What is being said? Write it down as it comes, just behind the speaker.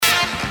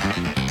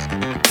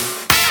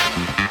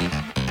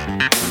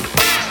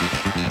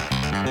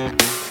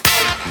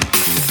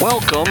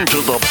Welcome to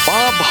the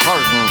Bob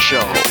Harden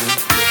Show,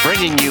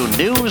 bringing you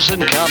news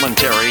and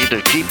commentary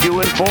to keep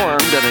you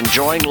informed and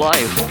enjoying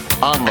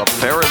life on the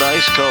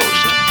Paradise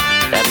Coast.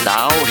 And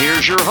now,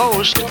 here's your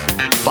host,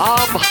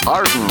 Bob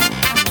Harden.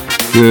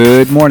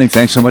 Good morning.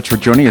 Thanks so much for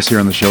joining us here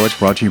on the show. It's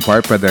brought to you in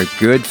part by the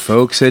good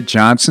folks at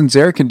Johnson's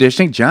Air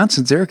Conditioning.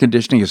 Johnson's Air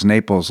Conditioning is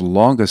Naples'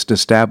 longest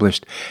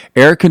established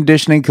air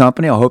conditioning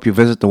company. I hope you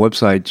visit the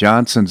website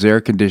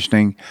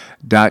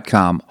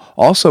johnsonsairconditioning.com.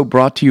 Also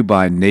brought to you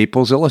by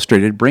Naples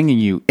Illustrated, bringing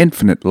you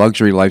infinite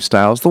luxury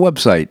lifestyles. The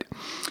website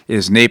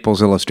is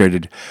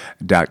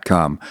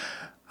naplesillustrated.com.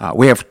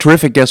 We have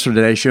terrific guests for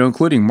today's show,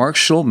 including Mark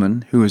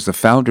Schulman, who is the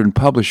founder and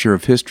publisher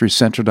of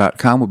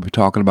HistoryCentral.com. We'll be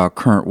talking about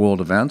current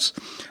world events.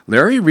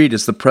 Larry Reed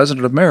is the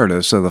president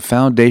emeritus of the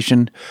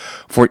Foundation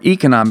for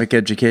Economic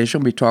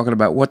Education. We'll be talking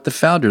about what the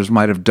founders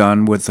might have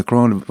done with the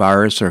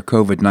coronavirus or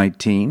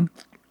COVID-19.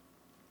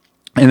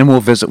 And then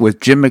we'll visit with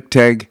Jim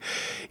McTagg.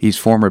 He's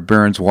former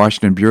Barron's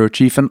Washington bureau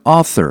chief and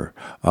author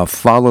of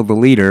Follow the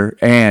Leader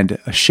and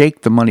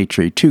Shake the Money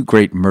Tree, two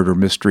great murder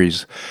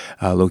mysteries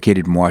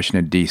located in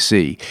Washington,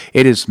 D.C.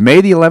 It is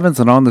May the 11th,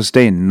 and on this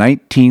day in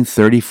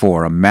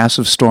 1934, a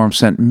massive storm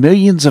sent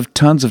millions of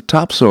tons of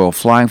topsoil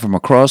flying from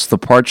across the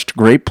parched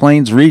Great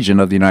Plains region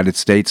of the United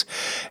States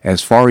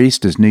as far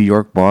east as New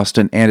York,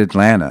 Boston, and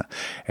Atlanta.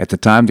 At the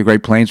time, the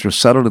Great Plains were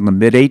settled in the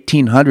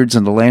mid-1800s,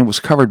 and the land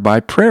was covered by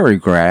prairie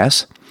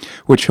grass,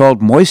 which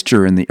held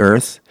moisture in the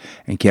earth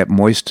and kept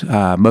moist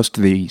most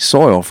of the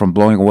soil from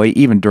blowing away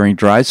even during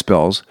dry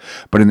spells.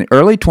 But in the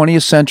early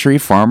 20th century,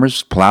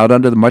 farmers plowed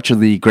under much of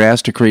the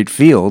grass to create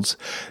fields.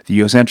 The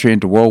U.S. entry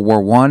into World War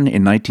I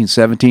in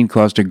 1917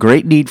 caused a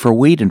great need for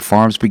wheat, and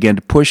farms began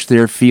to push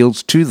their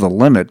fields to the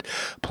limit,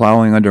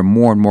 plowing under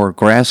more and more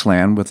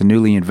grassland with the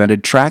newly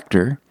invented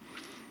tractor.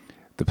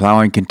 The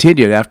plowing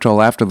continued after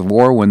the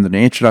war, when the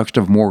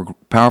introduction of more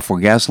powerful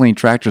gasoline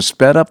tractors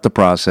sped up the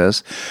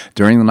process.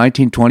 During the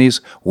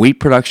 1920s, wheat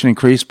production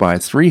increased by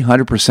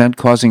 300%,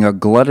 causing a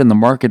glut in the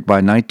market by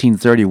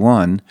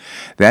 1931.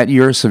 That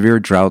year, a severe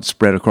drought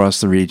spread across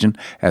the region.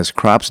 As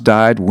crops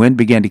died, wind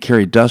began to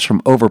carry dust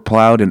from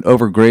overplowed and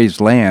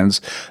overgrazed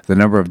lands. The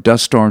number of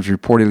dust storms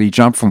reportedly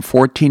jumped from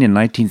 14 in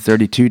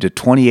 1932 to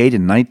 28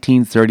 in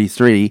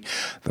 1933.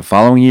 The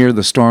following year,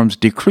 the storms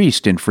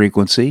decreased in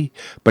frequency,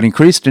 but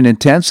increased in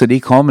intensity,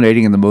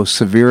 culminating in the most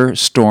severe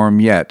storm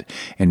yet.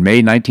 In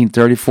May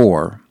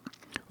 1934,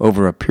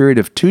 over a period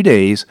of 2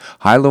 days,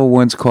 high-level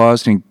winds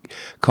caught and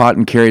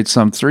carried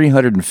some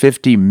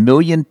 350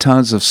 million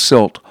tons of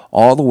silt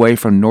all the way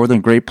from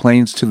northern Great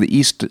Plains to the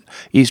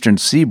eastern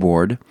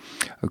seaboard.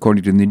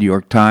 According to the New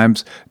York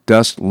Times,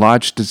 dust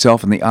lodged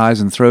itself in the eyes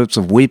and throats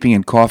of weeping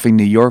and coughing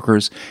New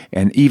Yorkers,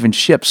 and even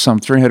ships some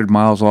 300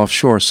 miles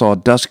offshore saw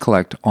dust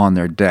collect on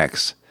their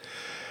decks.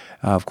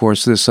 Of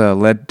course, this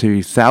led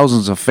to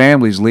thousands of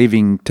families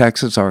leaving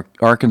Texas,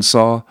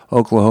 Arkansas,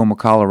 Oklahoma,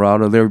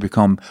 Colorado. They would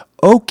become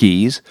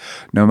Okies,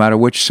 no matter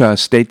which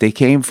state they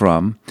came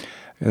from.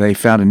 They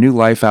found a new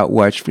life out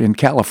west, in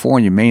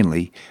California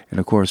mainly, and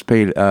of course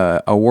paid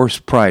a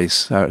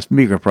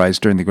meager price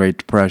during the Great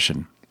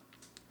Depression.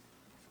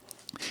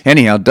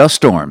 Anyhow, dust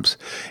storms.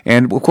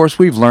 And, of course,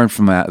 we've learned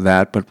from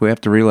that, but we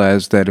have to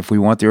realize that if we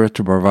want the earth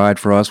to provide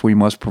for us, we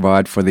must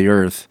provide for the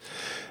earth.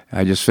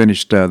 I just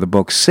finished the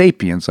book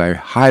Sapiens. I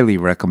highly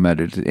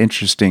recommend it.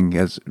 Interesting,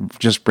 has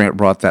just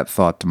brought that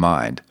thought to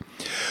mind.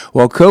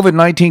 Well,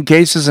 COVID-19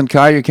 cases in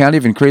Collier County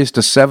have increased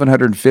to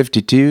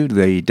 752.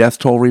 The death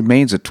toll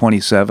remains at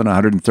 27.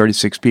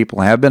 136 people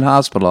have been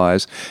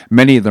hospitalized,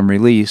 many of them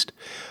released.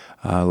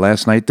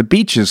 Last night, the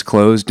beaches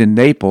closed in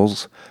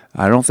Naples.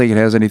 I don't think it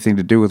has anything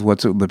to do with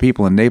what's the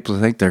people in Naples.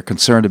 I think they're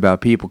concerned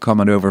about people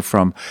coming over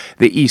from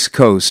the East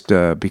Coast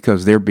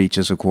because their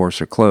beaches, of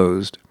course, are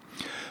closed.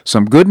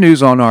 Some good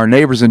news on our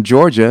neighbors in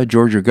Georgia.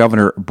 Georgia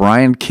Governor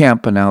Brian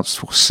Kemp announced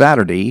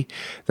Saturday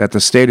that the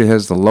state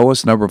has the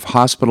lowest number of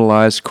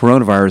hospitalized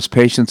coronavirus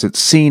patients it's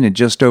seen in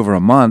just over a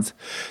month.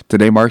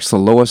 Today marks the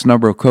lowest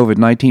number of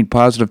COVID-19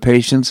 positive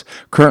patients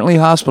currently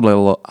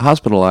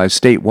hospitalized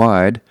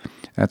statewide.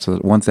 That's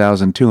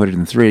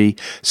 1,203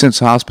 since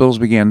hospitals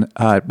began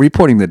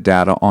reporting the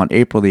data on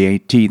April the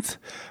 18th.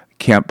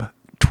 Kemp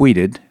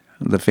tweeted,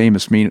 the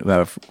famous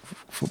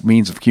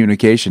means of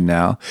communication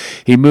now.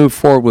 He moved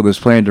forward with his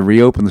plan to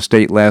reopen the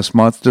state last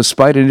month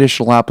despite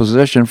initial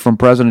opposition from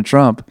President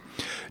Trump.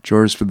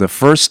 Georgia was the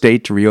first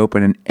state to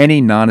reopen in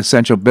any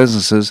non-essential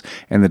businesses,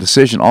 and the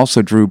decision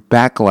also drew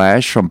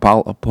backlash from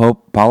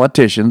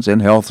politicians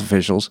and health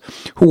officials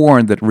who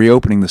warned that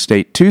reopening the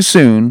state too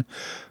soon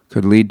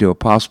could lead to a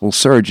possible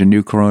surge in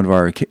new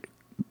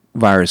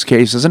coronavirus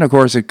cases. And of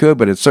course it could,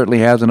 but it certainly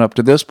hasn't up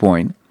to this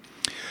point.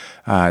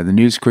 The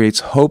news creates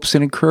hopes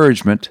and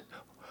encouragement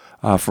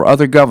for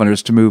other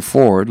governors to move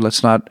forward.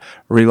 Let's not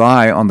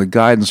rely on the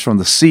guidance from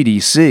the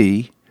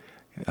CDC.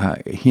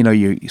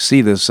 You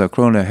see this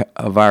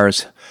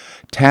coronavirus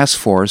task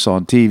force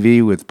on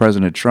TV with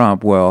President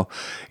Trump. Well,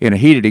 in a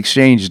heated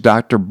exchange,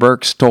 Dr.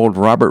 Birx told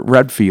Robert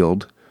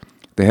Redfield,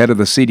 the head of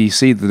the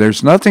CDC, that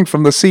there's nothing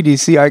from the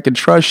CDC I can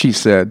trust, she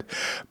said.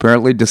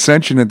 Apparently,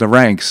 dissension in the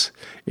ranks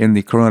in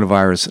the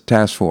coronavirus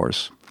task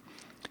force.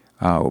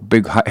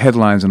 Big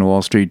headlines in the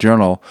Wall Street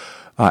Journal.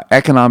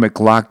 Economic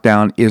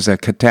lockdown is a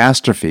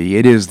catastrophe.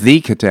 It is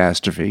the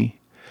catastrophe.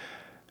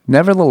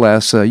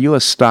 Nevertheless,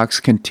 U.S. stocks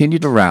continue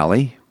to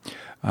rally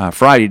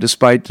Friday,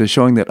 despite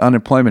showing that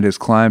unemployment has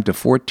climbed to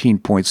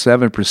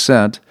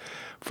 14.7%.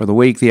 For the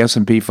week, the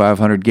S&P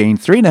 500 gained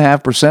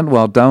 3.5%,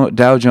 while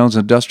Dow Jones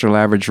Industrial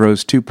Average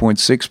rose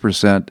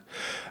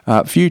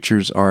 2.6%.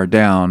 Futures are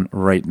down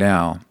right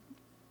now.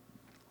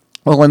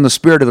 Well, in the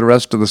spirit of the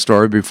rest of the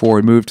story, before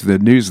we move to the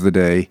news of the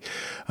day,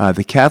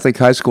 the Catholic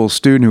high school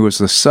student who was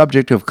the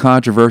subject of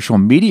controversial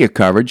media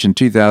coverage in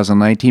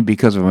 2019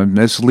 because of a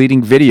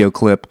misleading video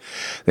clip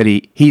that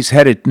he's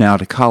headed now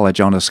to college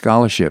on a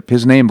scholarship.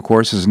 His name, of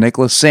course, is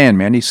Nicholas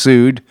Sandmann. He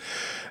sued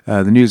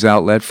the news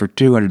outlet for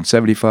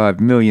 $275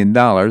 million.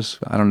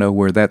 I don't know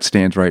where that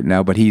stands right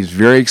now, but he's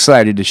very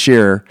excited to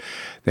share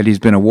that he's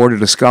been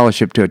awarded a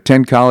scholarship to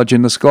attend college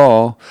in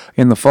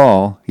the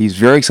fall. He's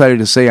very excited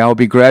to say, "I'll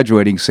be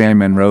graduating,"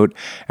 Sandmann wrote,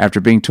 "after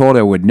being told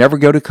I would never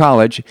go to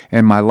college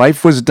and my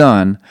life was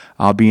done.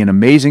 I'll be in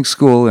amazing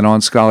school and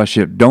on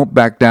scholarship. Don't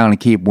back down and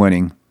keep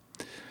winning."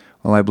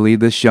 Well, I believe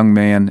this young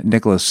man,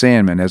 Nicholas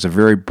Sandmann, has a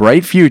very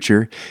bright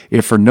future,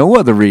 if for no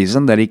other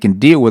reason that he can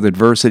deal with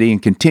adversity and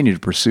continue to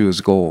pursue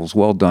his goals.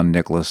 Well done,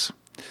 Nicholas.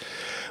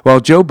 Well,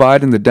 Joe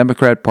Biden, the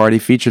Democrat Party,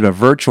 featured a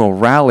virtual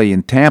rally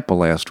in Tampa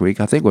last week.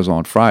 I think it was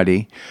on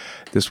Friday.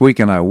 This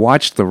weekend I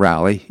watched the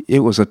rally. It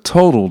was a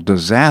total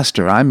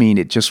disaster. I mean,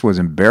 it just was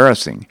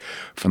embarrassing.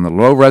 From the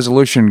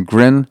low-resolution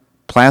grin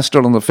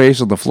plastered on the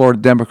face of the Florida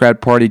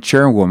Democrat Party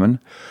chairwoman,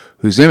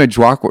 whose image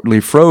awkwardly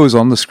froze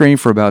on the screen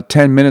for about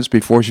 10 minutes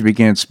before she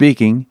began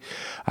speaking,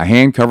 a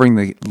hand covering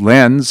the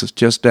lens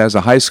just as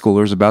a high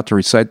schooler is about to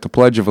recite the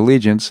Pledge of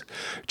Allegiance.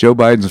 Joe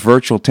Biden's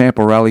virtual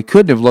Tampa rally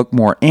couldn't have looked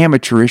more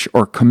amateurish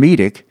or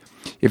comedic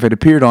if it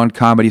appeared on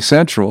Comedy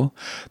Central.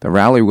 The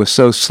rally was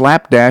so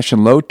slapdash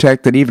and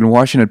low-tech that even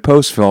Washington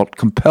Post felt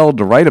compelled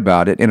to write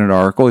about it in an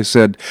article. He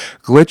said,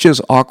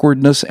 "Glitches,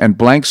 awkwardness, and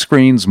blank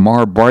screens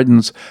mar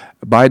Biden's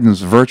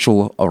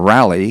virtual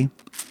rally."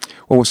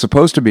 What was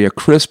supposed to be a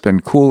crisp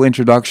and cool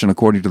introduction,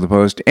 according to the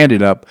Post,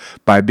 ended up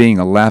by being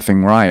a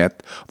laughing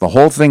riot. The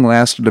whole thing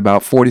lasted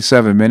about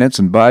 47 minutes,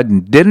 and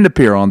Biden didn't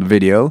appear on the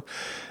video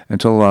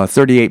until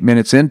 38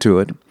 minutes into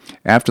it.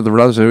 After the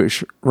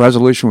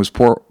resolution was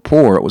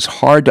poor, it was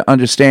hard to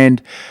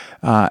understand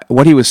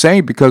what he was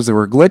saying because there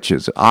were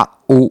glitches.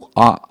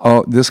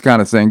 This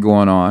kind of thing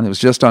going on. It was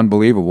just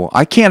unbelievable.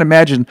 I can't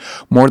imagine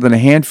more than a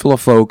handful of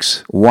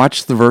folks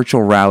watched the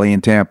virtual rally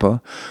in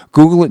Tampa.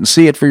 Google it and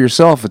see it for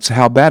yourself. It's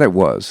how bad it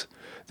was.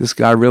 This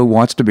guy really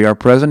wants to be our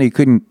president.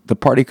 The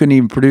party couldn't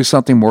even produce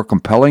something more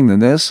compelling than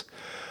this.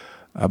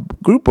 A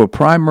group of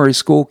primary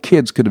school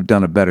kids could have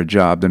done a better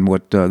job than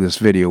what this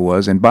video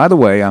was. And by the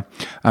way,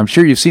 I'm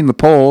sure you've seen the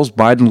polls.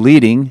 Biden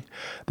leading.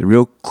 The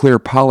Real Clear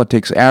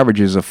Politics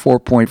averages a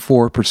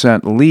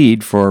 4.4%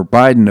 lead for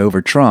Biden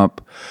over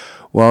Trump.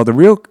 While the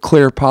Real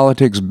Clear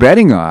Politics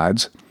betting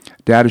odds,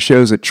 data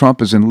shows that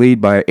Trump is in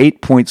lead by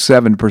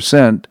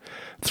 8.7%.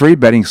 Three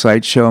betting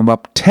sites show him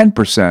up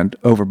 10%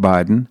 over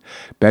Biden.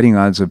 Betting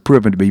odds have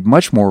proven to be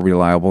much more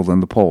reliable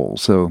than the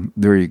polls. So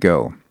there you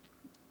go.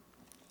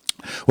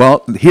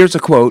 Well, here's a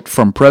quote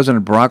from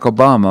President Barack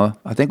Obama,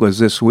 I think it was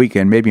this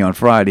weekend, maybe on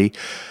Friday,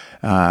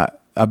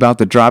 about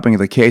the dropping of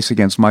the case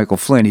against Michael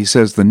Flynn. He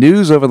says, "The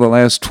news over the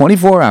last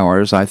 24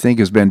 hours, I think,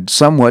 has been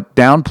somewhat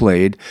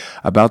downplayed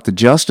about the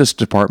Justice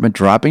Department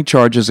dropping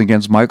charges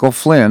against Michael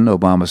Flynn,"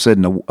 Obama said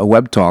in a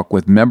web talk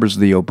with members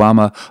of the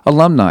Obama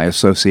Alumni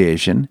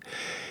Association.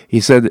 He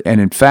said, and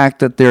in fact,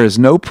 that there is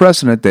no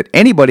precedent that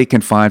anybody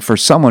can find for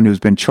someone who's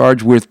been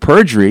charged with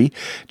perjury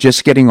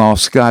just getting off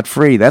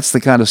scot-free. That's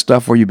the kind of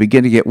stuff where you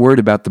begin to get worried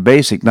about the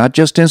basic, not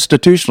just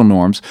institutional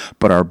norms,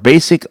 but our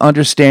basic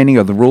understanding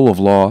of the rule of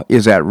law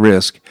is at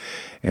risk.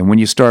 And when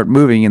you start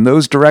moving in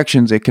those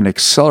directions, it can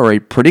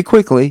accelerate pretty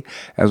quickly,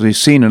 as we've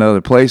seen in other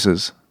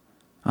places.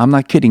 I'm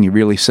not kidding, he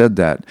really said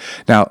that.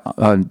 Now,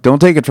 don't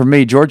take it from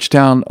me.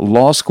 Georgetown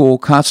Law School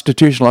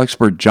constitutional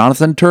expert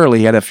Jonathan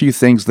Turley had a few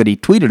things that he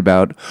tweeted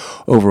about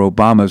over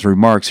Obama's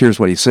remarks. Here's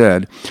what he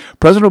said.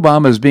 President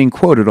Obama is being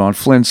quoted on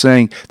Flynn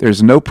saying,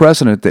 "There's no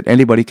precedent that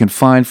anybody can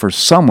find for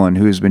someone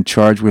who has been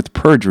charged with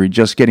perjury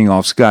just getting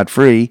off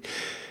scot-free.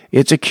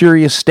 It's a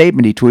curious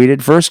statement," he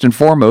tweeted. "First and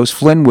foremost,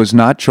 Flynn was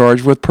not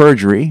charged with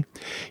perjury."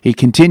 He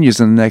continues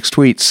in the next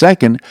tweet.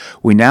 "Second,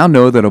 we now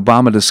know that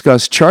Obama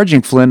discussed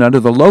charging Flynn under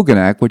the Logan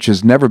Act, which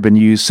has never been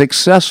used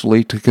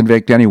successfully to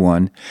convict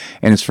anyone,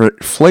 and is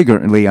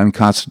flagrantly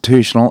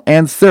unconstitutional.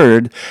 And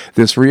third,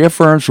 this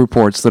reaffirms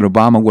reports that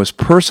Obama was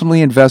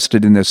personally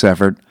invested in this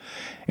effort.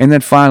 And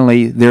then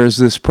finally, there is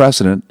this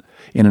precedent."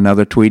 In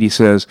another tweet, he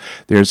says,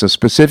 "There's a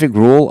specific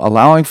rule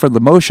allowing for the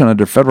motion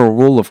under Federal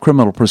Rule of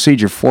Criminal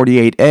Procedure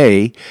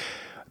 48A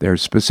There are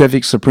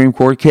specific Supreme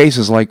Court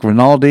cases like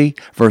Rinaldi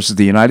versus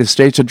the United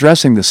States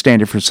addressing the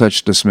standard for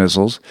such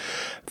dismissals.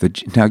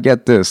 Now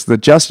get this, the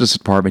Justice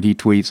Department, he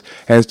tweets,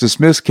 has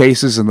dismissed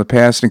cases in the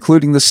past,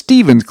 including the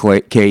Stevens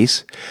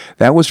case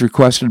that was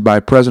requested by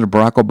President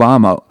Barack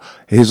Obama,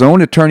 his own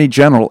Attorney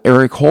General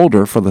Eric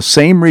Holder, for the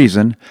same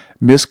reason,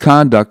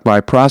 misconduct by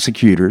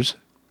prosecutors.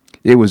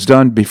 It was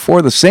done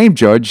before the same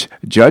judge,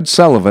 Judge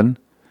Sullivan.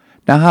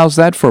 Now how's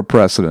that for a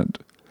precedent?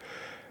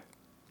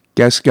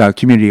 Guest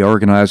community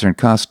organizer and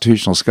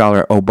constitutional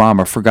scholar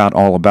Obama forgot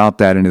all about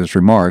that in his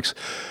remarks.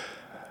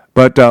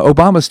 But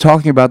Obama's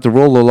talking about the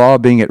rule of law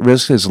being at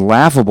risk is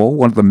laughable.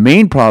 One of the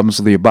main problems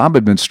of the Obama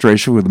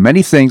administration were the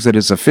many things that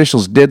his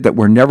officials did that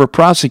were never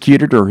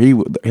prosecuted or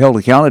held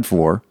accounted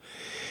for.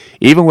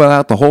 Even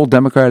without the whole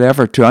Democrat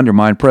effort to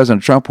undermine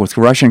President Trump with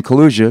Russian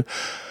collusion,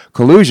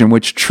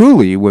 which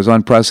truly was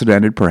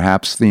unprecedented,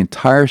 perhaps the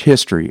entire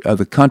history of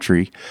the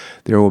country,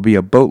 there will be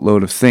a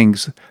boatload of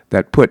things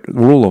that put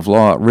rule of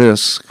law at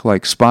risk,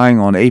 like spying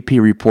on AP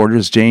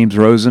reporters James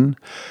Rosen.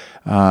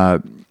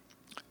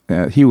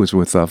 He was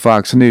with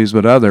Fox News,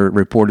 but other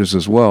reporters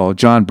as well.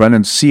 John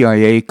Brennan's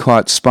CIA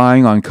caught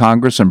spying on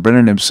Congress, and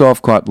Brennan himself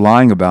caught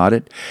lying about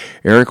it.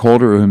 Eric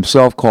Holder, who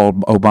himself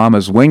called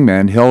Obama's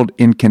wingman, held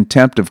in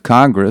contempt of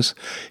Congress.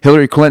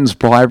 Hillary Clinton's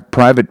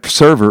private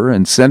server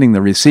and sending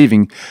the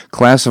receiving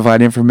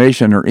classified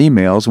information or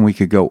emails, and we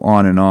could go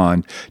on and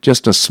on.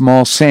 Just a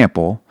small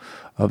sample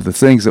of the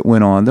things that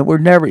went on that were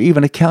never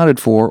even accounted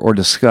for or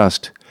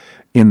discussed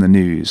in the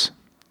news.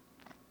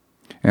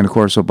 And, of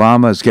course,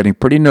 Obama is getting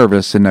pretty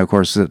nervous, and, of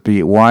course,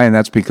 why? And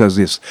that's because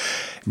this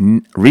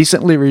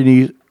recently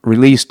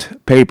released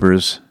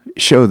papers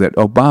show that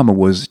Obama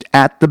was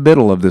at the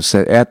middle of this,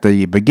 at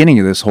the beginning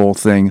of this whole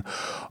thing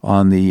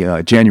on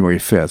the January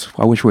 5th.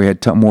 I wish we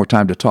had more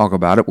time to talk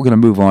about it. We're going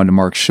to move on to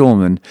Mark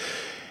Schulman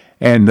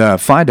and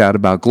find out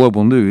about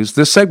global news.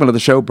 This segment of the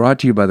show brought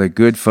to you by the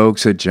good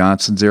folks at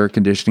Johnson's Air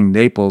Conditioning,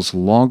 Naples'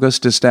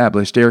 longest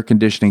established air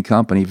conditioning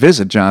company.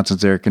 Visit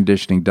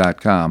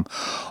johnsonsairconditioning.com.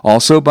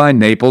 Also by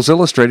Naples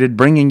Illustrated,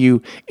 bringing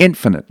you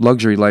infinite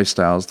luxury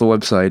lifestyles. The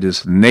website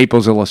is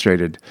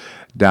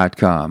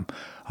naplesillustrated.com.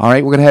 All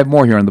right, we're going to have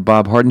more here on The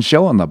Bob Harden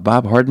Show on the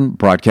Bob Harden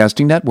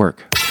Broadcasting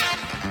Network.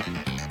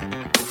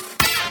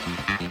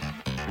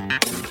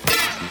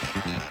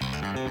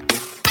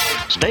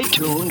 Stay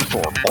tuned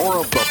for more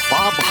of The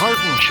Bob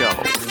Harden Show,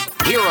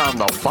 here on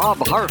the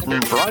Bob Harden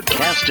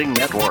Broadcasting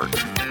Network.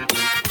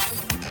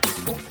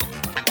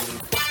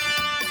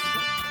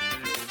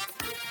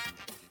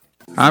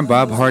 I'm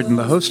Bob Harden,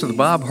 the host of The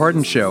Bob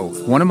Harden Show.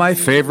 One of my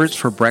favorites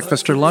for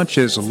breakfast or lunch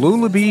is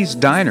Lulabee's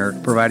Diner,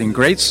 providing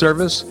great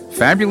service,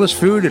 fabulous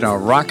food, and a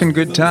rockin'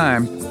 good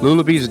time.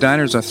 Lulabee's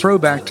Diner is a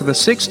throwback to the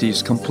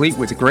 60s, complete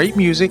with great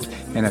music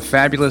and a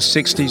fabulous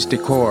 60s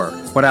decor.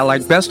 What I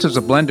like best is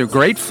a blend of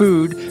great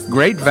food,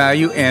 great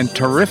value, and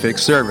terrific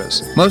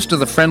service. Most of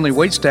the friendly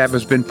waitstaff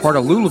has been part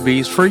of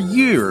Lulabee's for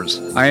years.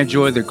 I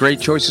enjoy the great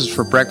choices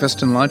for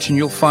breakfast and lunch, and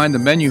you'll find the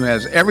menu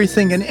has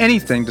everything and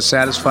anything to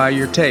satisfy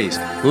your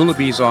taste.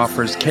 Lulabee's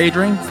offers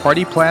catering,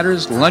 party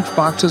platters, lunch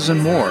boxes, and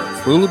more.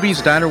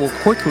 Lulabee's Diner will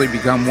quickly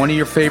become one of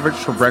your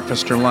favorites for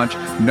breakfast or lunch.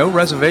 No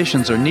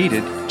reservations are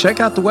needed. Check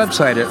out the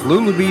website at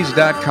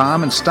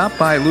lulabees.com and stop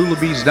by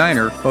Lulabee's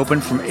Diner, open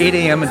from 8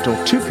 a.m. until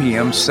 2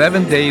 p.m.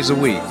 7 days a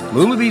week.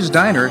 Lulabee's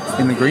Diner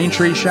in the Green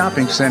Tree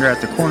Shopping Center at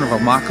the corner of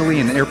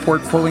Immokalee and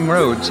Airport Pulling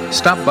Roads.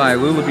 Stop by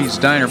Lulabee's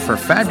Diner for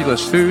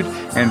fabulous food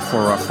and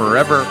for a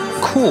forever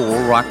cool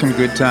rockin'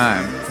 good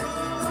time.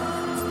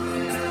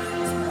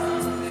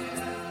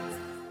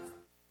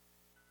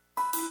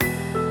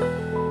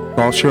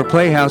 Gulf Shore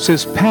Playhouse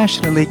is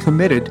passionately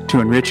committed to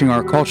enriching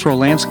our cultural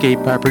landscape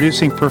by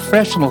producing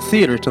professional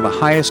theater to the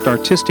highest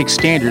artistic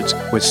standards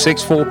with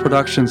 6 full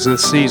productions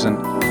this season.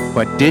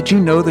 But did you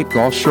know that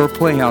Gulf Shore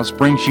Playhouse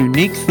brings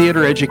unique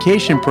theater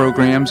education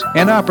programs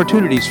and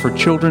opportunities for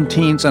children,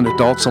 teens, and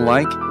adults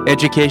alike?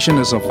 Education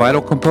is a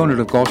vital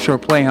component of Gulf Shore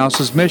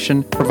Playhouse's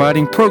mission,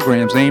 providing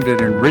programs aimed at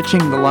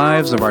enriching the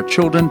lives of our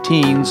children,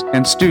 teens,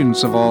 and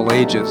students of all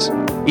ages.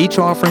 Each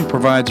offering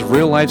provides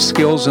real-life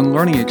skills and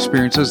learning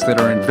experiences that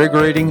are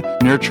invigorating,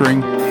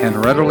 nurturing,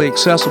 and readily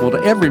accessible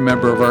to every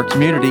member of our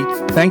community,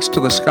 thanks to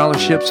the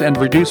scholarships and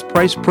reduced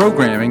price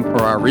programming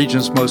for our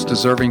region's most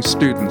deserving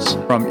students.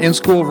 From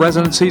in-school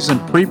residencies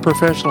and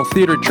pre-professional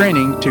theater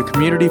training to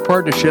community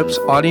partnerships,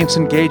 audience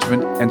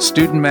engagement, and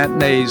student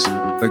matinees,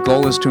 the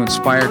goal is to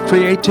inspire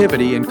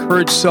creativity,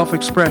 encourage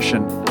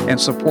self-expression, and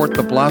support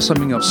the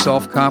blossoming of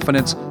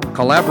self-confidence,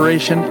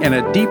 collaboration, and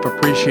a deep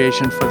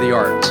appreciation for the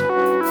arts.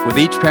 With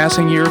each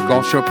passing year,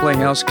 Gulf Shore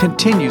Playhouse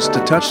continues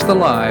to touch the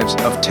lives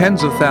of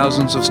tens of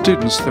thousands of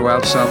students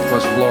throughout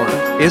Southwest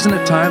Florida. Isn't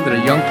it time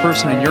that a young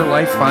person in your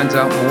life finds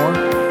out more?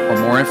 For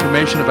more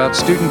information about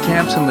student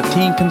camps in the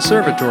Teen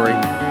Conservatory,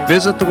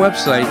 visit the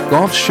website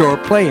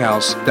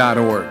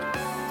gulfshoreplayhouse.org.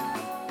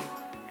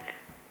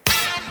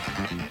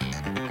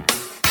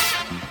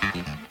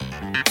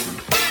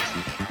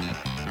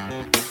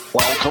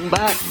 Welcome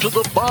back to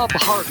the Bob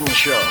Harden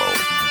Show.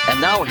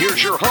 And now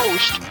here's your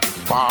host,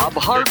 Bob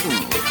Harden.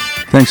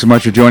 Thanks so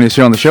much for joining us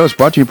here on the show. It's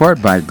brought to you in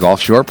part by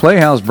Gulf Shore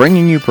Playhouse,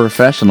 bringing you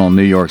professional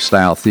New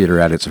York-style theater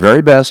at its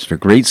very best. A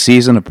great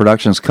season of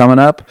productions coming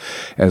up,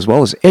 as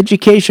well as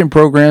education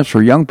programs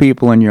for young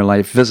people in your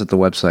life. Visit the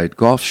website,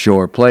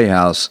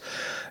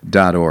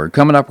 gulfshoreplayhouse.org.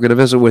 Coming up, we're going to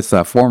visit with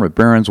former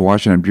Barron's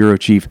Washington Bureau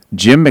Chief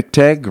Jim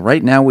McTagg.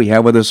 Right now, we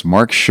have with us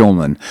Mark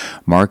Schulman.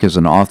 Mark is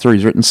an author.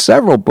 He's written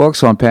several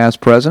books on past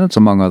presidents,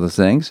 among other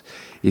things.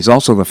 He's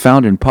also the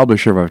founder and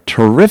publisher of a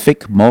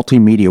terrific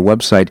multimedia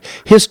website,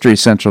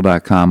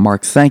 HistoryCentral.com.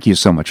 Mark, thank you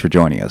so much for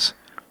joining us.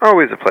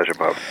 Always a pleasure,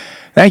 Bob.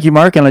 Thank you,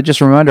 Mark. And I just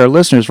remind our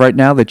listeners right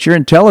now that you're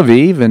in Tel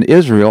Aviv in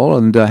Israel,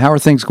 and how are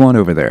things going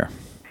over there?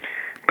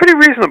 Pretty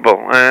reasonable.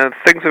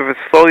 Things have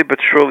slowly but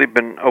surely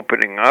been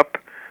opening up.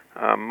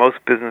 Most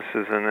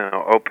businesses are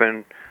now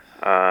open.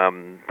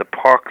 The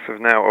parks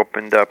have now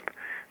opened up.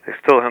 They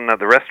still have now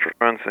the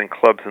restaurants and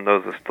clubs, and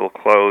those are still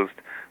closed.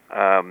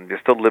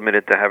 You're still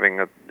limited to having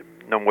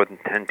no more than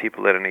 10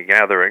 people at any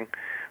gathering.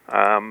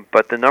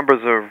 But the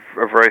numbers are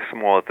very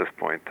small at this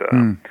point.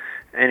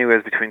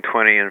 Anywhere between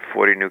 20 and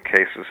 40 new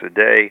cases a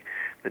day.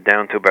 They're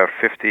down to about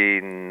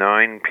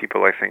 59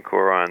 people, I think, who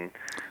are on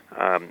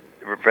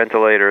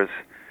ventilators.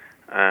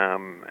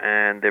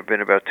 And there have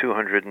been about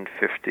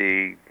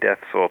 250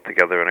 deaths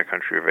altogether in a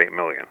country of 8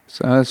 million.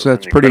 So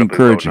that's pretty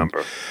encouraging.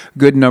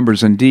 Good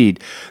numbers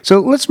indeed. So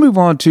let's move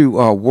on to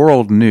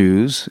world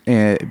news,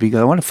 because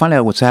I want to find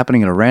out what's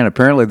happening in Iran.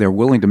 Apparently they're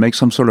willing to make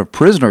some sort of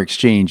prisoner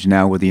exchange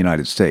now with the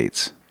United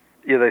States.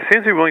 Yeah, they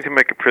seem to be willing to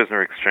make a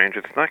prisoner exchange.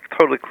 It's not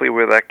totally clear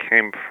where that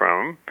came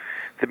from.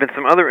 There have been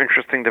some other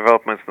interesting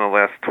developments in the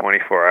last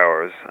 24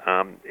 hours.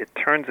 It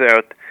turns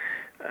out,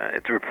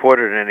 it's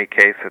reported in any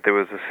case, that there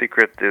was a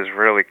secret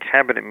Israeli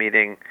cabinet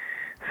meeting,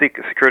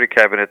 security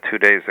cabinet 2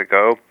 days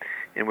ago,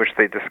 in which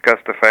they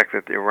discussed the fact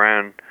that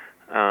Iran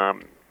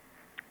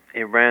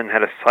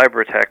had a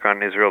cyber attack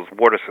on Israel's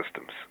water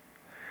systems.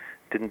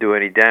 Didn't do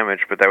any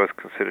damage, but that was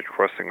considered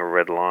crossing a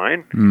red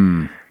line.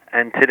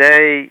 And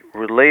today,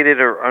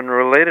 related or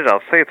unrelated,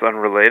 I'll say it's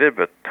unrelated,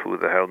 but who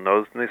the hell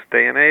knows in this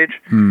day and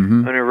age,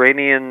 an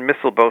Iranian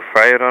missile boat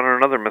fired on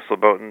another missile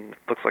boat, and it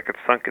looks like it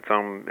sunk its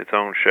own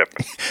ship.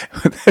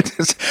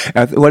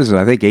 What is it?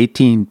 I think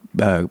 18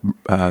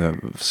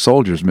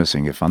 soldiers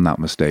missing, if I'm not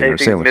mistaken.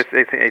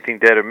 18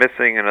 dead or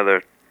missing,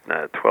 another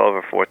 12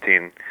 or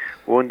 14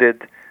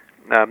 wounded.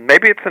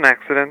 Maybe it's an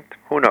accident.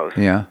 Who knows?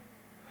 Yeah.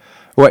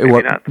 What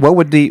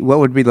would be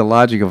the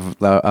logic of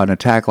an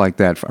attack like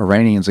that for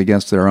Iranians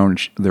against their own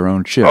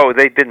ship? Oh,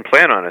 they didn't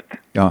plan on it.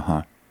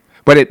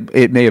 But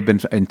it may have been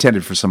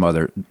intended for some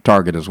other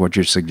target, is what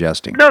you're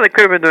suggesting. No, they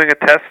could have been doing a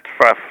test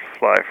flight.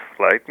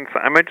 And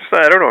I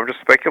don't know. I'm just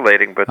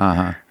speculating, but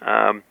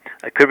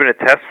it could have been a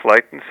test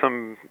flight, and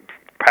some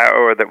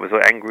power that was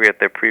angry at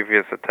their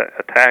previous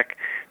attack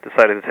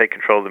decided to take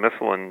control of the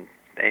missile and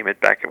aim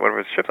it back at one of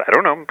his ships. I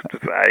don't know.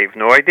 I have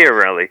no idea,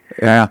 really.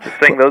 Yeah. Just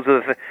saying those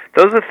are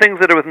things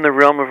that are within the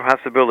realm of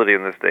possibility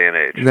in this day and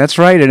age. That's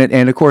right,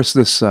 and of course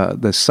this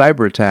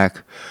cyber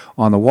attack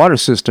on the water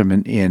system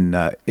in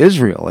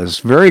Israel is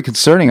very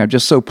concerning. I'm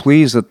just so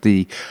pleased that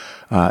the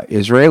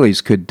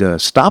Israelis could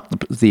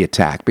stop the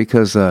attack,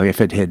 because if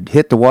it had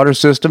hit the water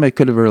system, it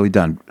could have really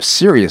done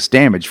serious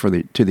damage to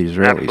the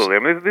Israelis. Absolutely. I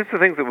mean, these are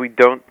things that we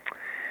don't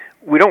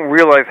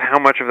realize how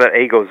much of that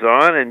A goes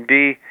on, and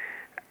B,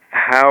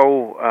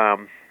 how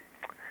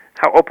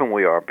open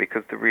we are,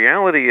 because the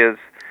reality is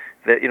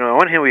that, on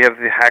one hand we have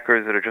the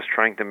hackers that are just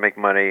trying to make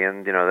money,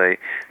 and they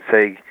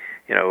say,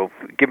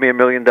 give me $1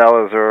 million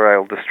or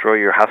I'll destroy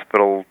your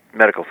hospital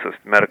medical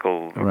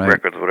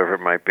records, whatever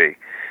it might be.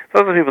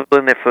 Those are people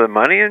in there for the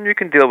money, and you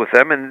can deal with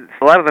them, and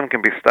a lot of them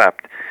can be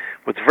stopped.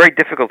 What's very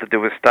difficult to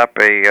do is stop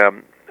a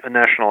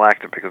national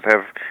actor, because they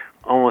have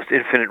almost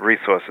infinite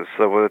resources.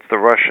 So whether it's the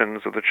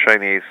Russians or the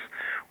Chinese,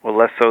 or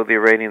less so the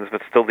Iranians,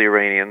 but still the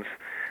Iranians,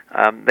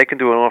 they can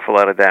do an awful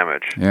lot of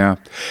damage. Yeah.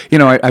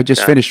 I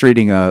just finished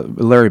reading,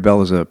 Larry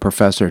Bell is a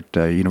professor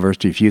at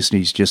University of Houston.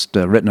 He's just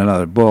written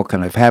another book,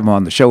 and I've had him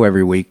on the show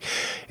every week.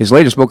 His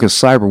latest book is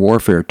Cyber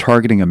Warfare,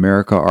 Targeting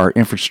America, Our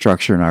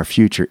Infrastructure, and Our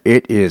Future.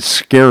 It is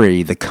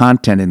scary, the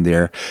content in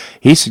there.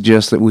 He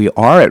suggests that we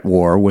are at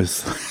war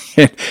with,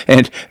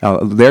 and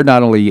they're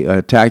not only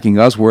attacking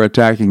us, we're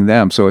attacking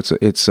them. So it's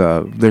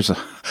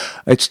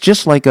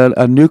just like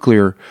a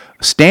nuclear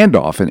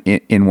standoff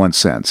in one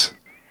sense.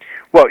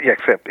 Well, yeah,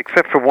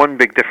 except for one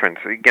big difference.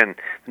 Again,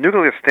 the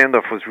nuclear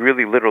standoff was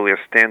really literally a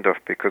standoff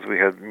because we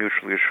had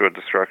mutually assured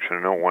destruction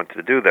and no one wanted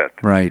to do that.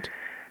 Right.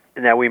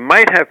 Now, we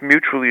might have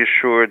mutually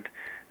assured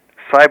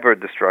cyber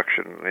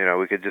destruction.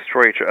 We could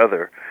destroy each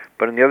other.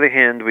 But on the other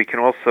hand, we can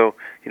also,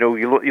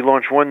 you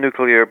launch one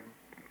nuclear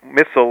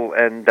missile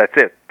and that's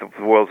it. The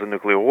world's a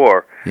nuclear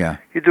war. Yeah.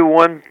 You do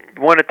one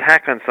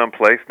attack on some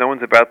place, no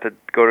one's about to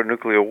go to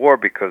nuclear war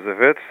because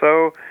of it,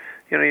 so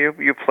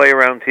you play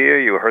around here,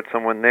 you hurt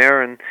someone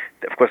there, and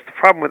of course the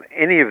problem with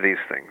any of these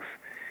things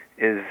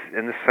is,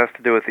 and this has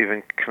to do with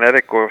even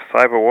kinetic or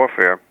cyber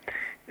warfare,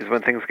 is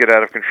when things get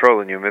out of control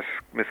and you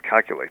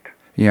miscalculate.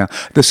 Yeah.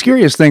 The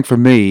scariest thing for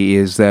me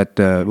is that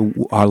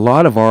a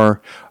lot of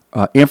our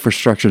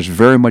infrastructure is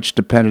very much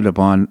dependent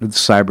upon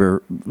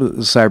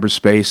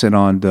cyberspace and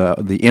on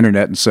the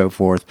internet and so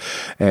forth.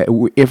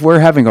 If we're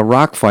having a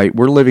rock fight,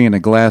 we're living in a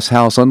glass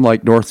house,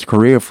 unlike North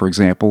Korea, for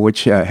example,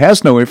 which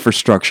has no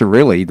infrastructure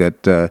really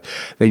that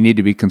they need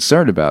to be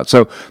concerned about.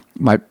 So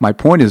my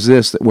point is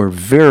this, that we're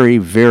very,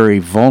 very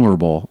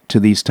vulnerable to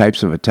these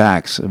types of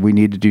attacks. We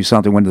need to do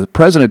something. When the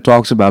president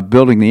talks about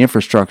building the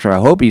infrastructure, I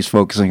hope he's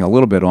focusing a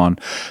little bit on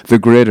the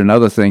grid and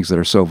other things that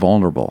are so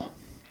vulnerable.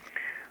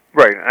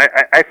 Right.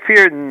 I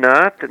fear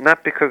not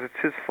because it's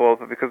his fault,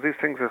 but because these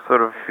things are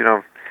sort of,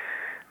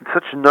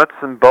 such nuts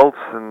and bolts,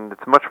 and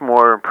it's much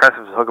more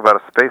impressive to talk about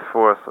a space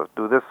force or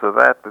do this or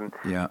that than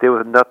deal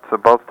with nuts or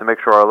bolts to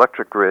make sure our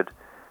electric grid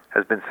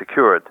has been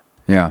secured.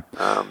 Yeah.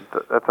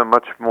 That's a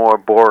much more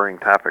boring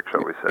topic,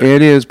 shall we say.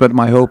 It is, but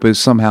my hope is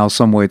somehow,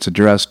 some way it's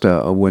addressed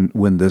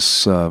when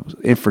this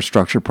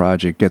infrastructure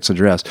project gets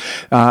addressed.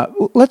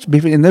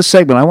 In this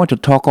segment, I want to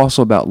talk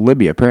also about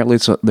Libya. Apparently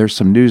there's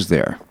some news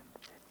there.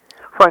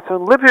 Right, so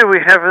in Libya we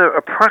have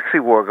a proxy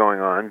war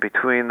going on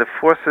between the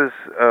forces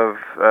of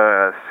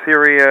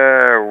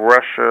Syria,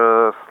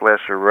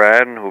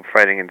 Russia/Iran, who are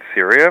fighting in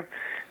Syria,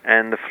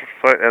 and the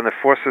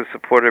forces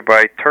supported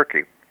by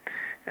Turkey.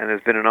 And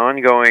there's been an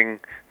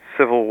ongoing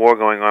civil war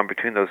going on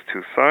between those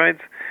two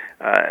sides.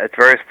 At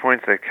various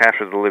points they've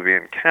captured the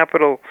Libyan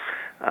capital,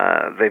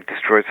 they've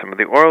destroyed some of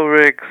the oil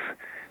rigs,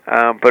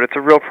 but it's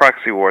a real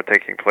proxy war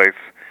taking place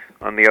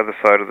on the other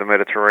side of the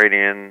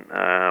Mediterranean,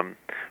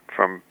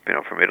 from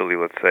Italy,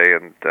 let's say,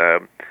 and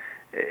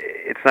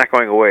it's not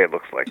going away. It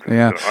looks like it's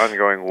an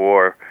ongoing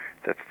war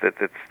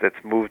that's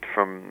moved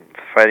from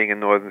fighting in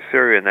northern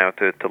Syria now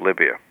to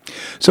Libya.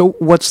 So,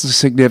 what's the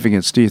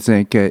significance? Do you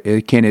think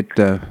can it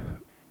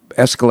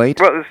escalate?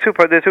 Well, there's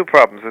two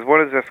problems.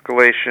 One is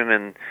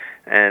escalation,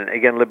 and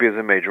again, Libya is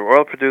a major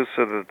oil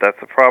producer.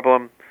 That's a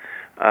problem.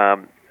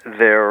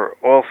 They're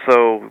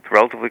also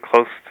relatively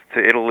close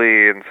to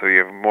Italy, and so you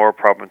have more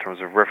problem in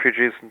terms of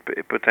refugees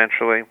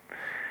potentially.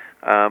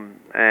 So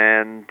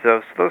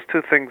those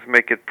two things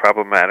make it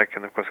problematic,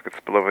 and of course it could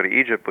spill over to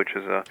Egypt, which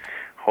is a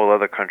whole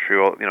other country,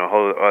 a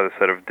whole other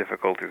set of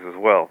difficulties as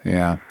well.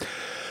 Yeah.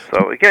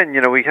 So again,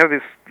 we have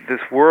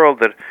this world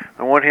that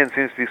on one hand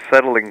seems to be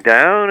settling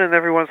down, and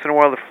every once in a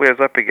while it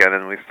flares up again,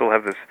 and we still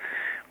have this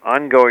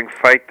ongoing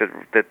fight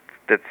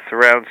that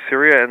surrounds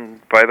Syria. And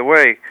by the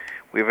way,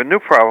 we have a new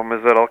problem,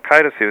 is that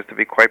Al-Qaeda seems to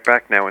be quite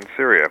back now in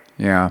Syria.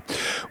 Yeah.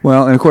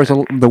 Well, and of course,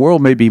 the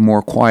world may be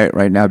more quiet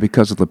right now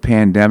because of the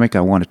pandemic.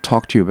 I want to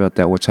talk to you about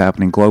that, what's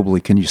happening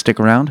globally. Can you stick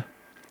around?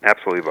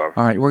 Absolutely, Bob.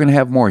 All right, we're going to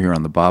have more here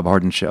on the Bob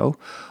Harden Show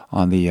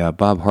on the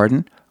Bob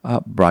Harden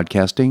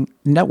Broadcasting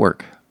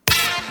Network.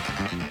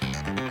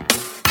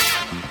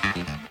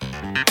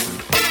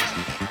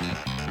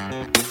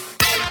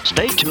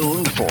 Stay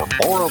tuned for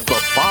more of the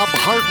Bob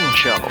Harden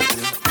Show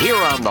here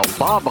on the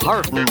Bob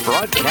Harden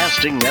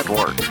Broadcasting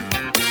Network.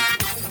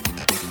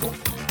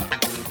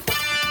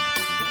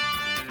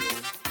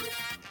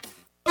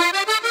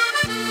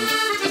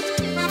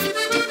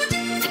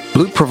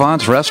 Blue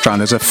Provence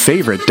Restaurant is a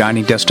favorite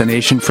dining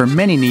destination for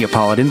many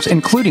Neapolitans,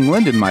 including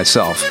Linda and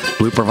myself.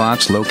 Blue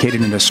Provence, located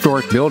in a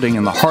historic building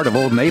in the heart of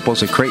Old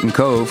Naples at Creighton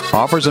Cove,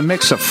 offers a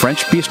mix of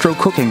French bistro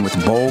cooking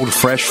with bold,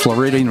 fresh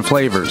Floridian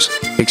flavors.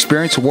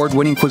 Experience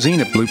award-winning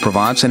cuisine at Blue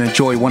Provence and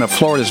enjoy one of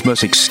Florida's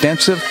most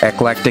extensive,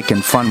 eclectic,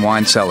 and fun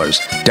wine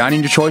cellars. Dining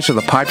your choice of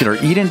the popular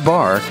Eat-In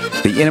Bar,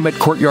 the intimate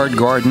courtyard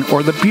garden,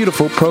 or the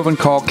beautiful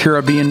Provencal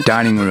Caribbean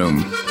dining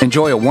room.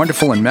 Enjoy a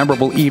wonderful and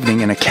memorable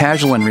evening in a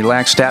casual and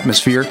relaxed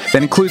atmosphere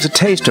that includes a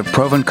taste of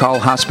Provencal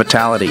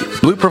hospitality.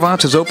 Blue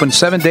Provence is open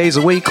 7 days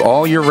a week,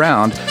 all year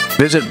round.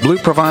 Visit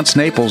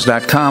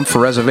BlueProvenceNaples.com for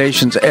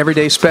reservations,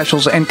 everyday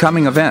specials, and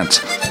coming events.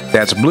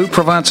 That's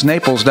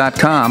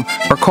BlueProvenceNaples.com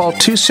or call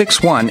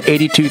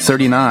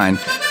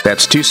 261-8239.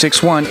 That's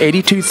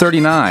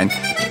 261-8239.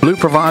 Blue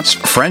Provence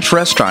French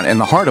Restaurant in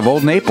the heart of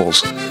Old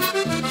Naples.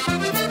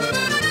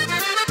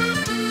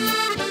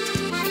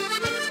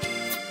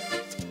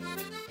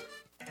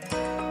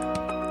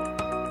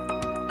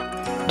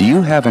 Do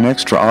you have an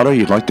extra auto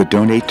you'd like to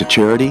donate to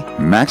charity?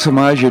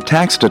 Maximize your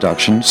tax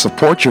deduction,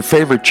 support your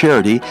favorite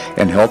charity,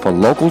 and help a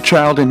local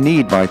child in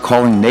need by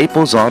calling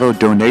Naples Auto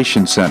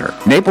Donation Center.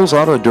 Naples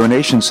Auto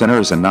Donation Center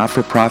is a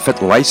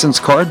not-for-profit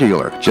licensed car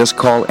dealer. Just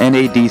call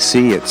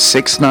NADC at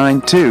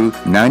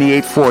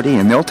 692-9840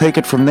 and they'll take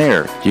it from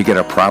there. You get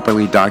a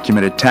properly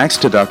documented tax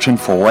deduction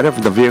for whatever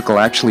the vehicle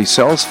actually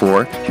sells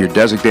for. Your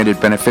designated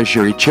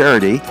beneficiary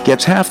charity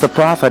gets half the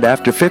profit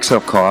after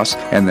fix-up costs,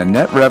 and the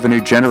net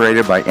revenue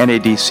generated by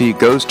NADC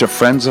goes to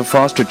Friends of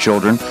Foster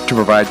Children to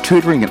provide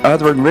tutoring and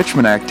other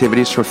enrichment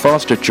activities for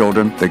foster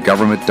children the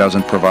government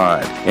doesn't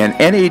provide. And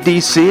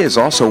NADC is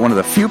also one of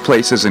the few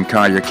places in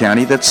Collier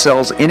County that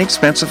sells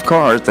inexpensive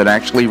cars that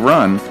actually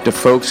run to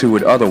folks who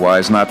would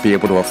otherwise not be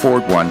able to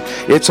afford one.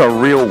 It's a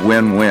real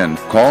win-win.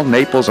 Call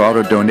Naples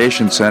Auto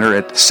Donation Center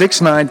at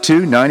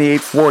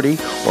 692-9840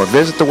 or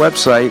visit the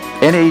website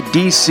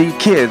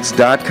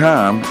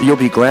nadckids.com. You'll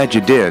be glad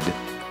you did.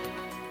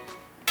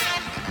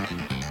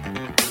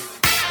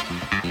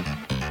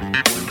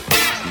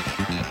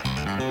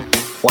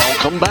 While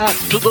back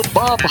to the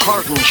Bob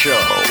Harden Show.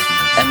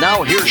 And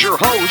now here's your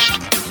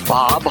host,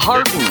 Bob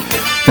Harden.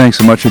 Thanks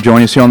so much for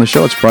joining us here on the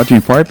show. It's brought to you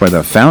in part by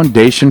the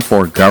Foundation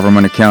for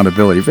Government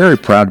Accountability. Very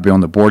proud to be on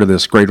the board of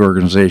this great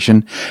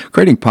organization,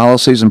 creating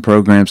policies and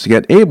programs to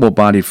get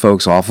able-bodied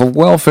folks off of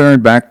welfare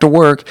and back to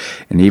work.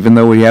 And even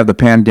though we have the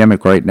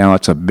pandemic right now,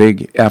 it's a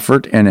big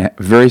effort and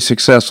very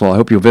successful. I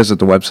hope you'll visit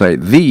the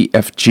website,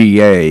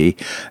 thefga.org.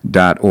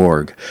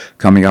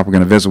 Coming up, we're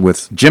going to visit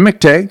with Jim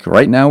McTagg.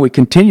 Right now, we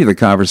continue the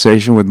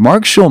conversation with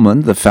Mark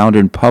Schulman, the founder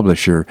and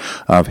publisher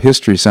of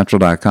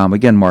HistoryCentral.com.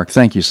 Again, Mark,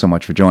 thank you so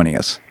much for joining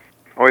us.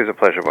 Always a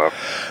pleasure, Bob.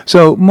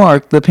 So,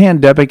 Mark, the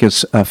pandemic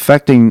is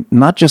affecting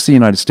not just the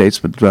United States,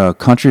 but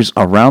countries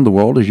around the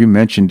world. As you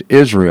mentioned,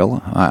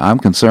 Israel. I'm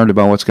concerned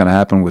about what's going to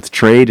happen with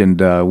trade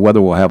and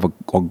whether we'll have a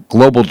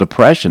global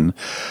depression.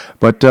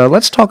 But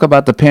let's talk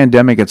about the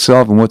pandemic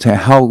itself and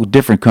how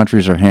different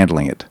countries are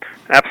handling it.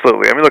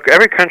 Absolutely. I mean, look,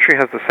 every country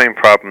has the same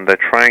problem. They're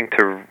trying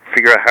to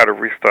figure out how to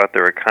restart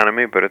their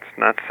economy, but it's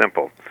not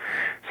simple.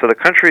 So the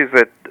countries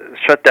that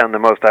shut down the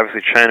most,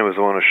 obviously China was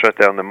the one who shut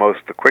down the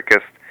most, the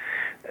quickest.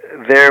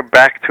 They're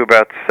back to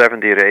about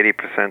 70 to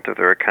 80% of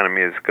their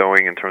economy is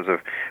going in terms of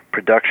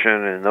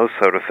production and those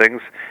sort of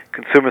things.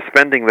 Consumer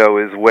spending, though,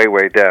 is way,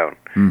 way down.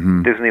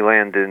 Mm-hmm.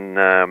 Disneyland in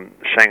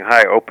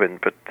Shanghai opened,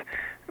 but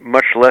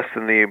much less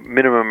than the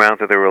minimum amount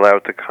that they were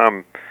allowed to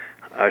come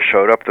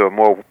showed up. There were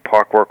more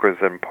park workers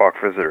than park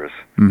visitors.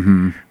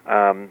 Mm-hmm.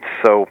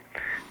 So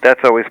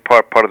that's always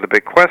part of the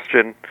big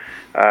question.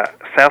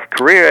 South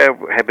Korea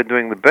had been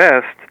doing the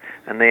best,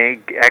 and they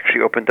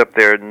actually opened up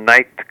their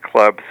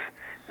nightclubs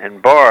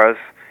and bars,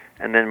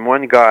 and then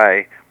one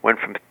guy went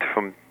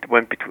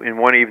in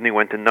one evening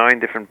went to 9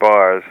 different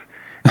bars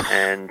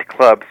and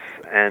clubs,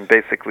 and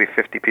basically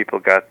 50 people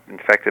got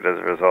infected as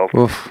a result.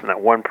 Oof.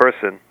 Not one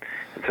person,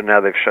 and so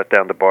now they've shut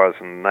down the bars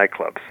and the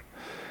nightclubs.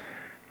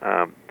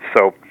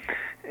 So,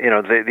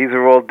 these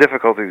are all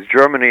difficulties.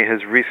 Germany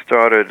has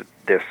restarted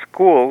their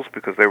schools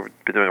because they've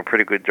been doing a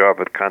pretty good job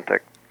with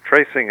contact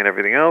tracing and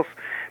everything else,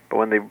 but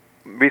when they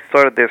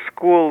restarted their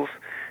schools,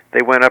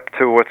 they went up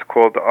to what's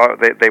called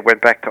they went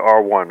back to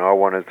R1.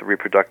 R1 is the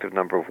reproductive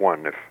number of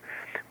 1.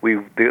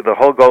 The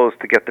whole goal is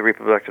to get the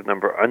reproductive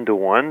number under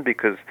 1,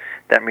 because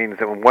that means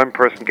that when one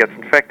person gets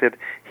infected,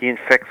 he or she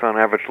infects on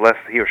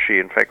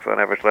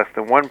average less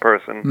than one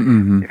person.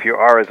 Mm-hmm. If your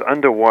R is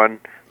under 1,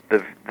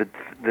 the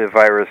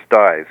virus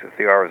dies. If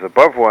the R is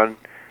above 1,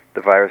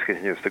 the virus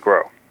continues to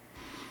grow.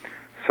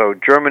 So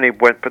Germany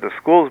put the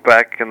schools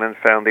back and then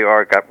found the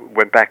R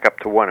went back up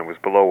to 1. It was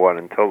below 1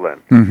 until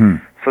then. Mm-hmm.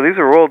 So these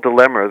are all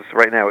dilemmas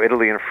right now.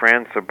 Italy and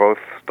France are both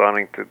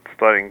starting to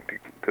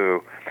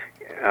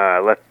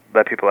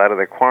let people out of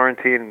their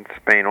quarantine.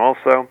 Spain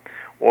also.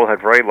 All had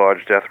very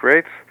large death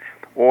rates.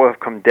 All have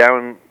come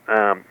down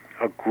a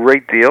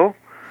great deal.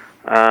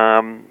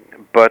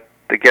 But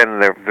again,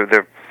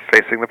 they're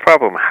facing the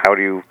problem. How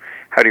do you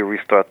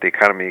restart the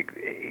economy?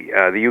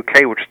 The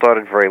UK, which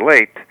started very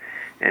late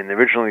and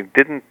originally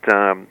didn't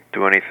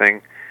do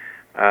anything,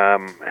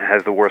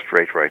 has the worst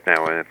rate right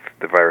now, and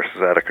the virus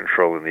is out of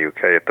control in the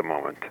UK at the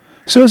moment.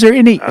 So,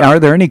 are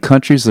there any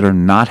countries that are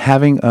not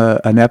having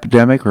an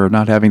epidemic or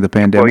not having the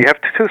pandemic? Well, you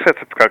have two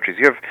sets of countries.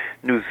 You have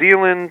New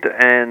Zealand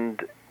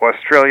and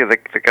Australia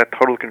that got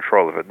total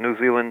control of it. New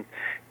Zealand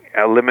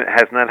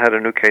has not had a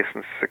new case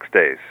in 6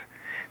 days.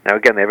 Now,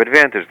 again, they have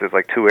advantage. There's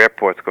like 2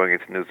 airports going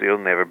into New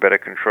Zealand. They have a better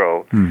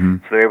control, mm-hmm.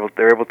 So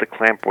they're able to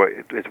clamp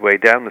its way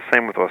down. The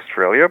same with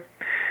Australia.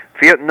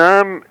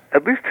 Vietnam,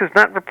 at least, has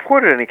not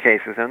reported any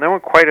cases, and no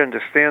one quite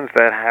understands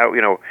that. How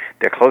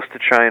they're close to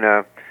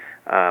China.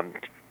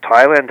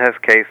 Thailand has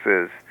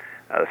cases.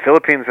 The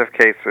Philippines have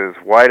cases.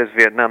 Why does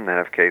Vietnam not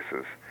have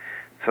cases?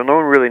 So no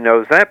one really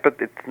knows that, but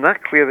it's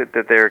not clear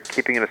that they're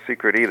keeping it a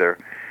secret either.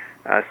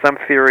 Some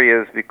theory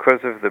is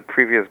because of the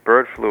previous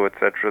bird flu,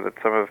 etc.,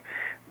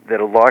 that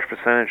a large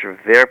percentage of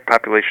their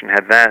population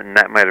had that, and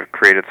that might have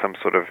created some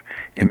sort of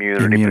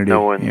immunity. But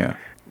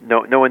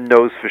no one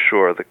knows for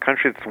sure. The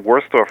country that's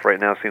worst off right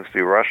now seems to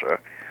be Russia.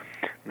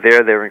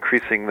 They're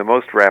increasing the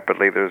most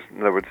rapidly. In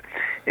other words,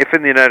 if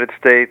in the United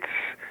States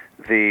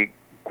the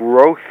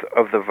growth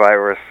of the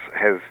virus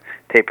has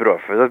tapered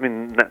off,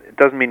 it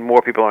doesn't mean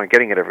more people aren't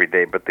getting it every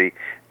day, but the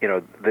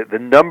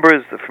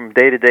numbers from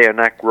day to day are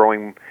not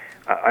growing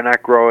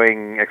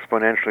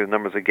exponentially. The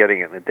numbers are getting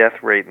it. And the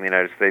death rate in the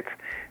United States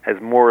has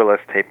more or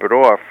less tapered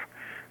off.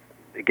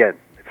 Again,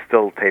 it's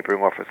still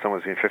tapering off at somewhere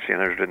between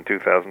 1,500 and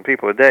 2,000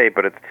 people a day,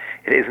 but it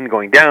isn't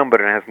going down, but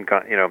it hasn't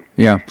gone,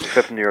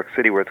 except in New York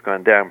City where it's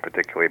gone down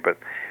particularly.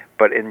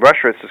 But in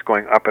Russia, it's just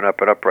going up and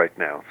up and up right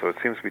now. So it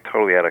seems to be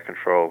totally out of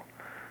control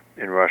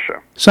in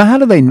Russia. So how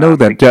do they know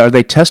that? Are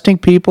they testing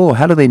people?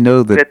 How do they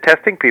know that? They're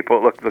testing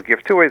people. Look, you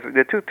have 2 ways.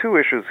 There are two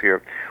issues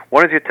here.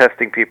 One is you're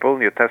testing people,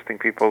 and you're testing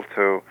people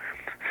to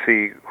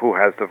see who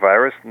has the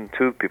virus, and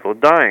 2, people are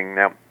dying.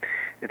 Now,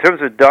 in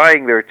terms of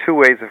dying, there are 2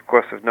 ways, of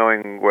course, of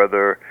knowing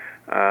whether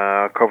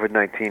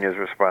COVID-19 is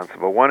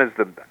responsible. One is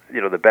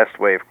the best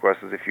way, of course,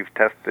 is if you've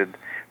tested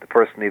the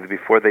person either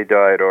before they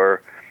died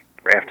or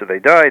after they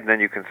died, then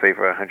you can say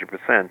for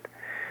 100%.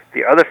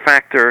 The other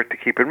factor to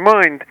keep in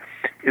mind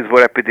is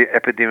what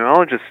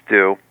epidemiologists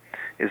do,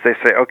 is they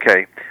say,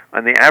 okay,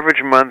 on the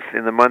average month,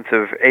 in the month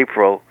of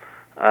April,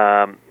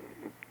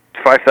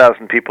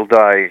 5,000 people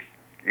die,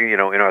 in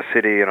our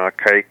city, in our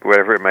cake,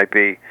 whatever it might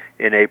be,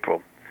 in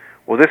April.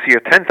 Well, this year,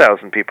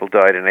 10,000 people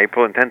died in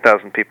April, and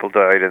 10,000 people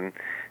died in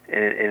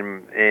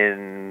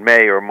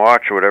May or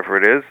March or whatever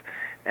it is,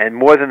 and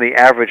more than the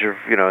average of,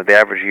 the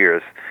average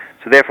years.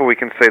 So therefore, we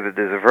can say that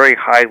there's a very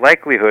high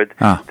likelihood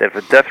that if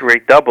the death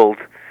rate doubled,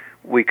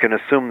 we can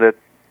assume that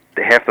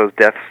half those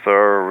deaths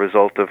are a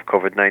result of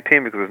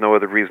COVID-19, because there's no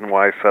other reason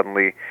why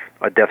suddenly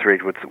a death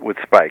rate would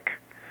spike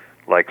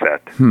like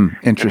that.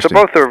 Interesting. And so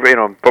both are,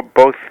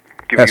 both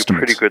give Estimates. you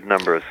pretty good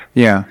numbers.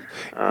 Yeah.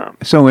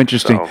 So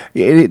interesting.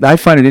 I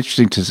find it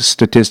interesting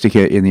statistic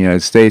in the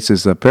United States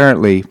is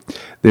apparently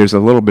there's a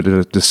little bit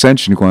of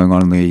dissension going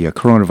on in the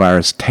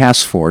coronavirus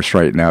task force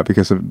right now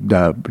because of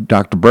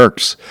Dr.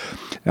 Birx.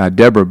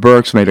 Deborah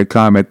Birx made a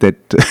comment that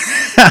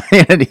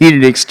in a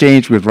heated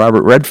exchange with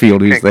Robert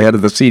Redfield, who's the head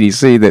of the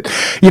CDC, that,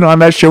 I'm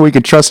not sure we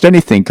can trust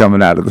anything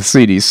coming out of the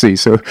CDC.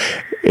 So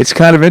it's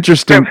kind of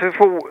interesting. Yeah,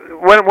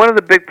 one of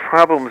the big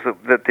problems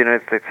that the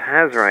United States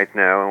has right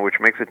now, and which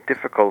makes it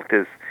difficult,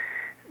 is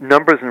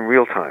numbers in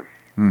real time.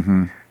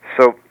 Mm-hmm.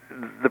 So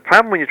the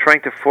problem when you're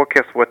trying to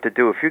forecast what to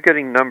do, if you're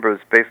getting numbers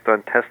based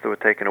on tests that were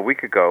taken a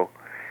week ago,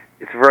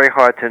 it's very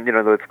hard to,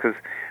 it's because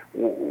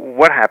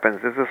what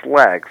happens is this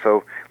lag.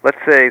 So let's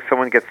say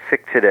someone gets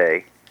sick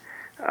today,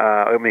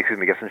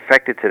 gets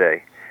infected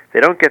today. They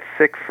don't get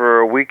sick for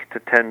a week to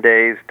 10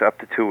 days to up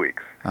to 2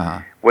 weeks.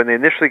 Uh-huh. When they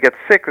initially get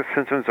sick, the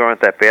symptoms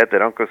aren't that bad. They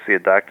don't go see a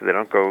doctor. They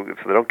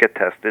don't get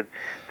tested.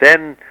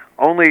 Then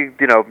only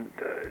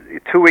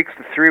 2 weeks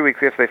to 3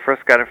 weeks after they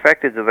first got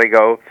infected do they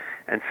go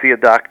and see a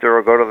doctor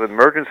or go to the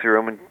emergency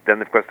room, and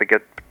then of course they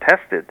get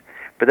tested.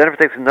 But then if it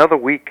takes another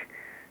week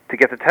to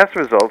get the test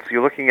results,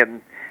 you're looking at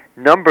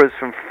numbers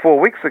from 4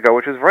 weeks ago,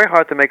 which is very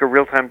hard to make a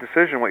real-time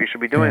decision what you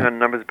should be doing on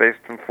numbers based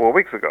from 4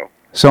 weeks ago.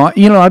 So,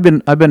 I've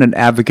been an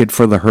advocate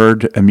for the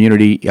herd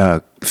immunity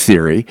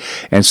theory,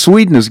 and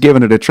Sweden has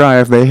given it a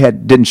try. If they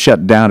didn't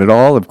shut down at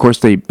all, of course,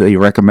 they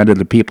recommended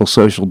the people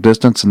social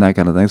distance and that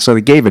kind of thing. So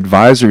they gave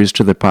advisories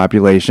to the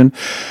population.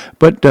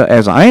 But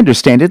as I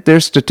understand it, their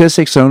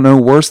statistics are no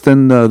worse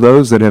than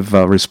those that have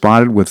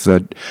responded with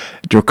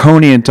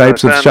draconian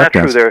types of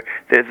shutdowns. Not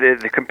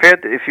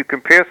true. If you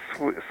compare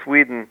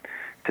Sweden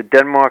to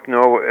Denmark,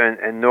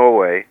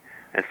 Norway,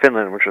 and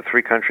Finland, which are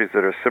three countries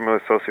that are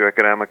similar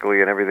socioeconomically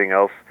and everything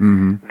else,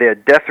 their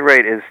death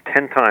rate is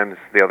 10 times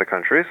the other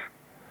countries.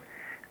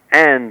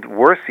 And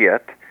worse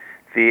yet,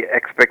 the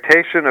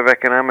expectation of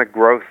economic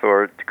growth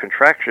or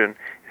contraction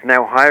is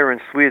now higher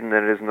in Sweden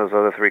than it is in those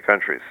other three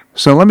countries.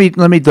 So let me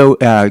though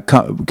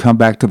come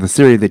back to the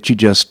theory that you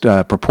just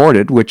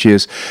purported, which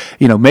is,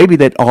 maybe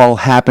that all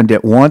happened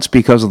at once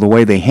because of the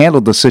way they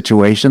handled the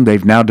situation.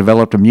 They've now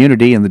developed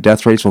immunity, and the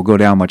death rates will go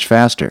down much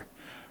faster.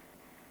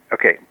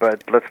 Okay,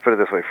 but let's put it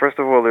this way. First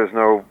of all, there's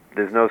no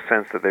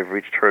sense that they've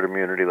reached herd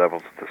immunity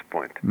levels at this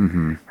point.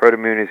 Mm-hmm. Herd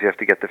immunity is you have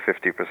to get to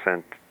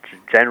 50%.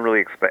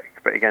 Generally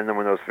expect, but again, no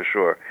one knows for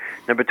sure.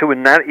 Number two, we're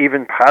not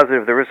even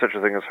positive there is such a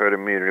thing as herd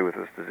immunity with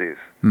this disease.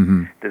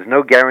 Mm-hmm. There's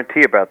no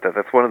guarantee about that.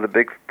 That's one of the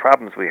big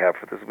problems we have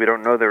with this. We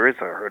don't know there is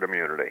a herd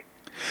immunity.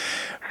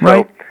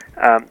 Right.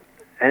 So,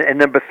 and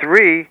number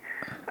three,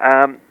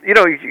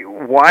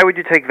 why would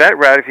you take that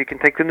route if you can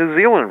take the New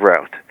Zealand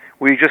route,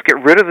 where you just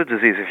get rid of the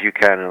disease if you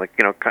can? And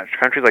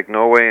countries like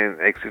Norway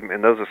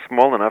and those are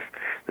small enough.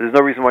 There's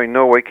no reason why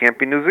Norway can't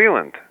be New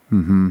Zealand.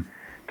 Mm-hmm.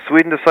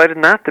 Sweden decided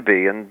not to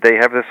be, and they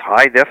have this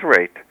high death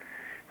rate.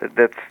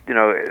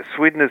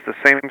 Sweden is the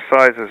same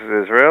size as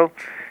Israel.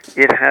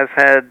 It has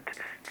had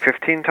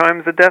 15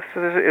 times the deaths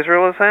that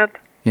Israel has had.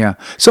 Yeah.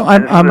 So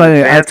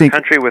I think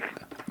country with.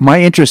 My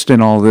interest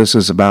in all this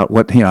is about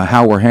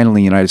how we're handling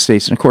the United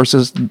States, and of course,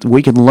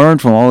 we can learn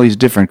from all these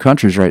different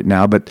countries right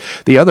now. But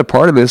the other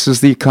part of this is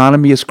the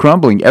economy is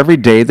crumbling every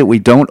day that we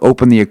don't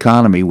open the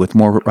economy with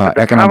more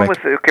economic.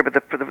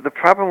 But the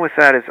problem with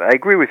that is, I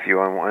agree with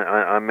you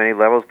on many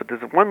levels, but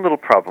there's one little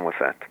problem with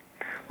that.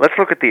 Let's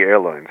look at the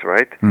airlines,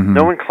 right? Mm-hmm.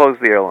 No one closed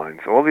the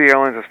airlines. All the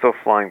airlines are still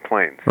flying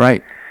planes.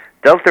 Right.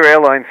 Delta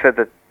Airlines said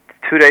that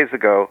 2 days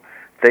ago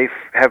they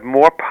have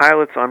more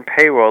pilots on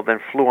payroll than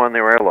flew on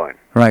their airline.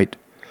 Right.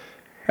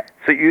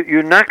 So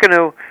you're not going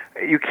to,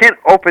 you can't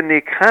open the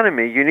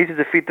economy. You need to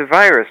defeat the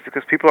virus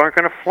because people aren't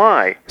going to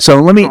fly. So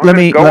let me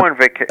on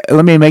vacation.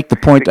 Let me make the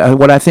point.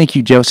 What I think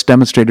you just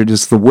demonstrated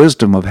is the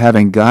wisdom of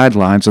having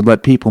guidelines and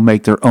let people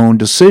make their own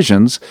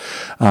decisions.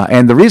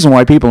 And the reason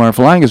why people aren't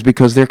flying is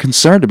because they're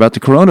concerned about the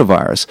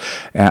coronavirus.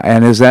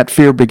 And as that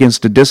fear begins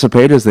to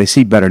dissipate, as they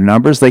see better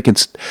numbers, they can.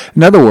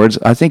 In other words,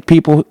 I think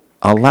people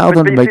allow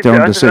them to make their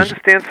own decisions.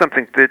 Understand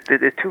something.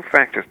 There are two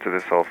factors to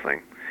this whole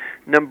thing.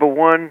 Number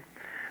one,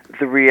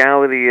 the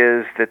reality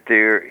is that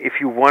if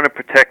you want to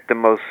protect the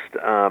most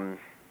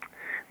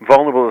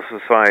vulnerable of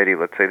society,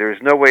 let's say, there is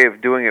no way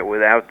of doing it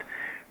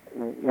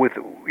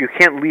you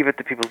can't leave it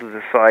to people to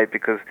decide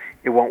because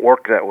it won't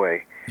work that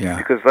way. Yeah.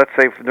 Because let's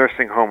say for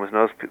nursing homes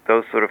and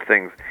those sort of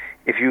things,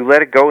 if you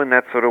let it go in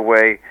that sort of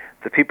way,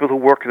 the people who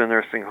work in the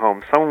nursing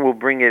home, someone will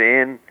bring it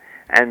in,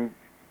 and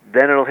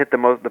then it'll hit the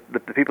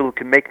people who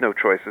can make no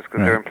choices, because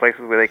they're in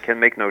places where they can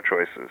make no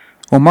choices.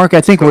 Well, Mark,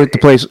 I think we're at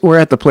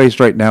the place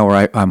right now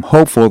where I'm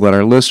hopeful that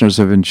our listeners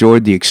have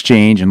enjoyed the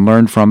exchange and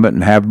learned from it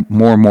and have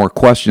more and more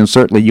questions.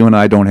 Certainly, you and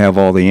I don't have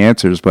all the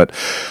answers, but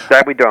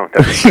that we don't.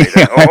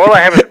 All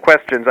I have is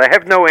questions. I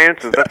have no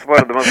answers. That's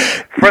one of the most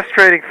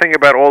frustrating thing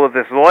about all of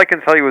this. All I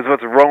can tell you is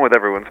what's wrong with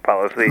everyone's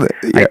policy.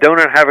 I don't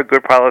have a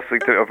good policy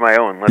of my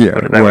own. Let's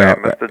put it that way. I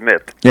must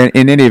admit.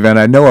 In any event,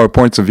 I know our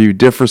points of view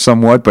differ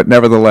somewhat, but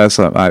nevertheless,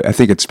 I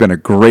think it's been a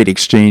great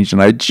exchange,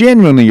 and I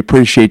genuinely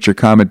appreciate your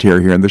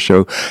commentary here on the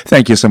show.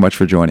 Thank you so much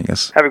for joining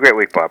us. Have a great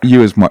week, Bob.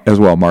 You as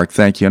well, Mark.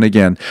 Thank you. And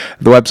again,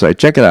 the website,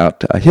 check it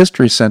out,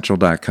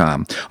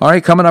 historycentral.com. All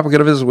right, coming up, we're going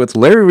to visit with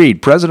Larry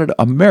Reed, President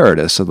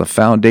Emeritus of the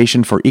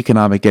Foundation for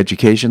Economic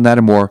Education. That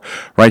and more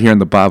right here on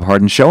The Bob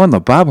Harden Show on the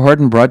Bob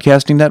Harden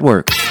Broadcasting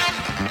Network.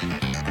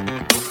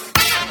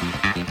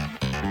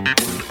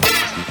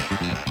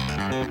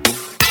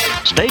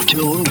 Stay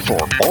tuned for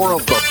more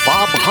of The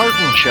Bob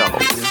Harden Show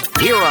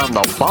here on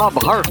the Bob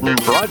Harden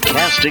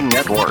Broadcasting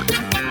Network.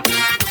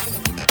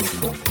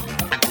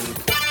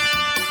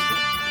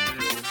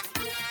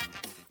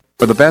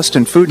 For the best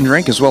in food and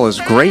drink, as well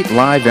as great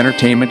live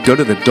entertainment, go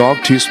to the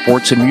Dogtooth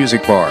Sports and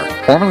Music Bar.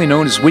 Formerly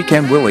known as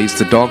Weekend Willie's,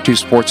 the Dogtooth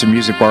Sports and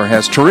Music Bar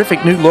has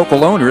terrific new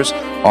local owners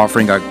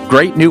offering a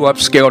great new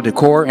upscale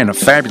decor and a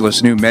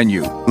fabulous new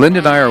menu. Linda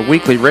and I are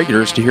weekly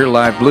regulars to hear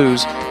live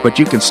blues, but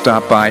you can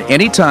stop by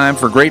anytime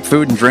for great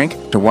food and drink,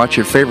 to watch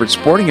your favorite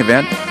sporting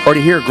event, or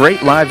to hear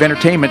great live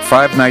entertainment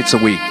 5 nights a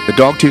week. The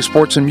Dogtooth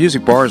Sports and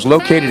Music Bar is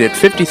located at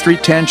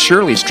 5310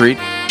 Shirley Street,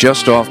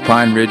 just off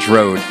Pine Ridge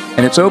Road,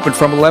 and it's open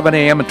from 11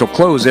 a.m. until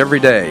close every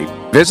day.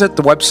 Visit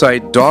the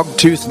website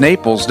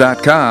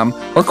dogtoothnaples.com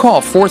or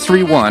call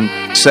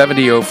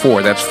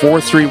 431-7004. That's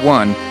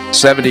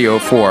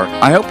 431-7004.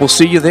 I hope we'll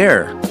see you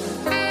there.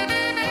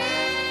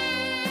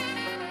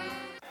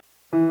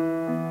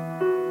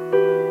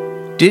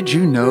 Did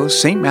you know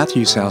St.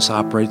 Matthew's House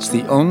operates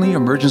the only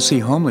emergency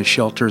homeless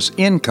shelters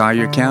in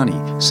Collier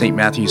County? St.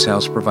 Matthew's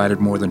House provided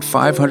more than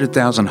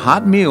 500,000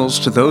 hot meals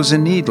to those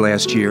in need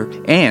last year,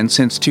 and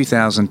since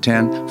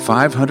 2010,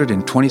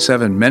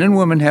 527 men and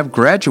women have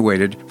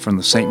graduated from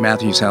the St.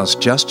 Matthew's House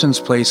Justin's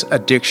Place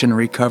Addiction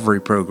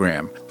Recovery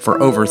Program.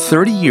 For over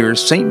 30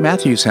 years, St.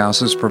 Matthew's House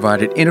has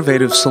provided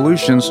innovative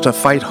solutions to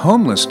fight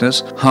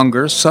homelessness,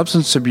 hunger,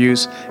 substance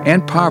abuse,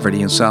 and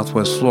poverty in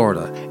Southwest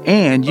Florida.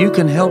 And you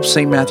can help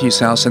St. Matthew's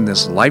House in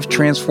this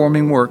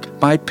life-transforming work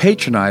by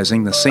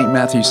patronizing the St.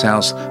 Matthew's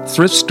House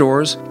thrift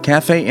stores,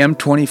 Cafe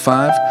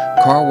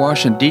M25, car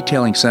wash and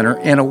detailing center,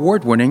 and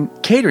award-winning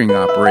catering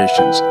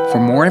operations. For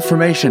more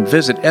information,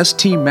 visit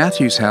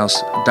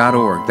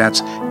stmatthewshouse.org.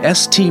 That's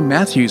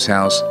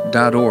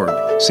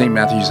stmatthewshouse.org. St.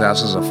 Matthew's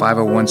House is a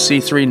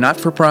 501c3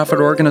 not-for-profit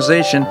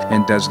organization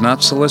and does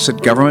not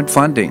solicit government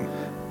funding.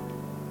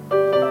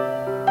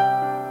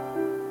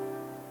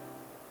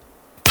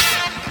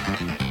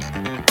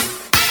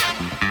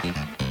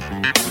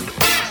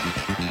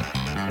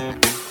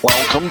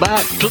 Welcome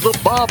back to the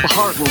Bob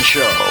Harden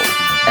Show.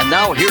 And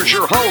now here's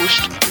your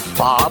host,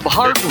 Bob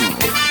Harden.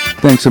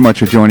 Thanks so much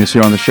for joining us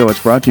here on the show.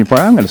 It's brought to you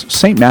by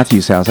St.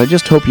 Matthew's House. I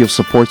just hope you'll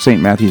support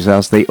St. Matthew's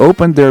House. They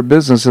opened their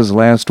businesses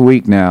last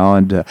week now,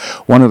 and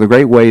one of the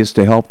great ways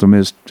to help them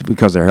is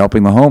because they're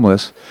helping the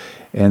homeless.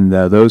 And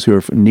those who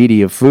are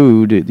needy of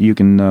food, you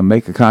can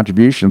make a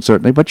contribution,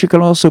 certainly, but you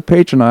can also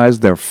patronize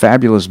their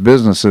fabulous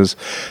businesses.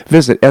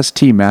 Visit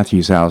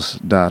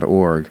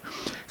stmatthewshouse.org.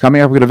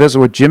 Coming up, we're going to visit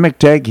with Jim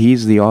McTagg.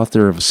 He's the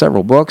author of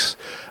several books.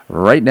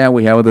 Right now,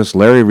 we have with us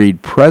Larry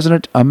Reed,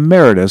 President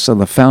Emeritus of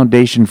the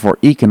Foundation for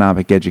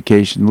Economic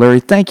Education. Larry,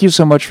 thank you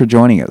so much for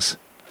joining us.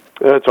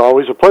 It's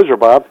always a pleasure,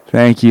 Bob.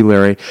 Thank you,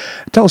 Larry.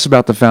 Tell us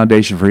about the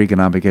Foundation for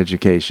Economic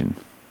Education.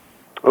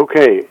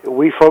 Okay,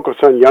 we focus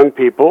on young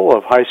people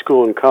of high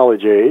school and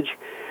college age.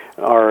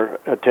 Our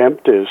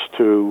attempt is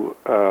to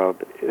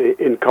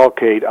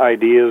inculcate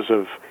ideas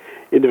of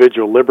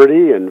individual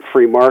liberty and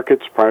free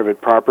markets,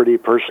 private property,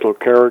 personal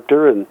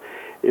character, and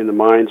in the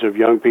minds of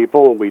young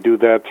people. And we do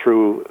that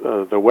through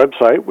the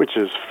website, which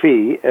is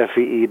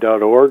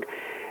fee.org,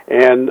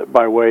 and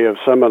by way of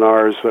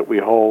seminars that we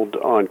hold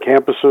on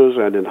campuses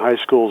and in high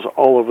schools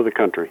all over the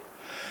country.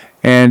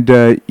 And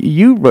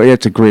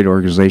it's a great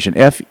organization.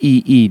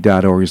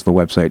 FEE.org is the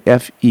website,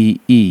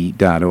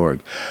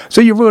 FEE.org. So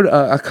you wrote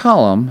a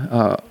column,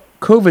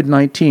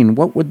 COVID-19,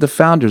 what would the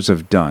founders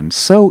have done?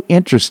 So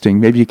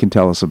interesting. Maybe you can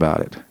tell us about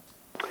it.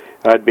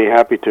 I'd be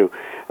happy to.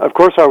 Of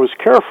course, I was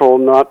careful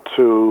not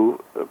to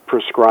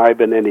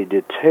prescribe in any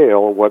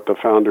detail what the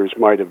founders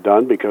might have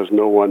done, because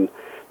no one,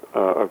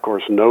 of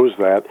course, knows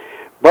that.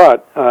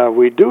 But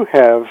we do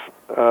have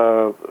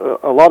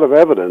a lot of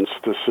evidence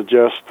to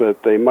suggest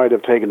that they might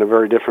have taken a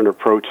very different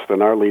approach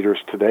than our leaders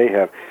today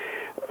have.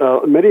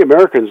 Many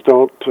Americans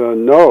don't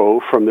know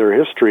from their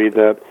history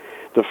that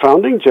the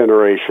founding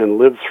generation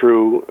lived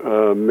through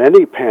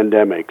many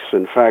pandemics.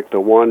 In fact, the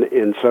one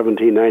in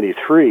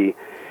 1793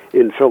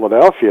 in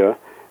Philadelphia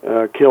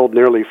killed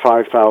nearly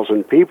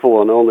 5,000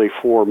 people in only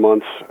 4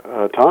 months'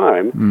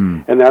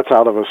 time, and that's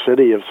out of a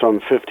city of some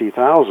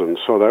 50,000.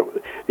 So that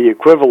the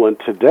equivalent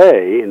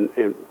today,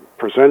 in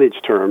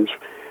percentage terms,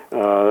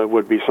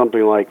 would be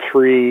something like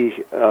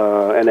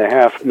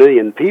 3.5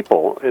 million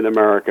people in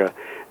America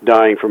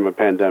dying from a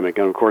pandemic,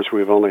 and of course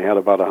we've only had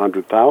about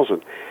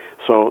 100,000.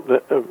 So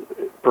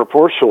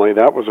proportionally,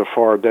 that was a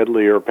far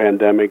deadlier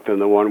pandemic than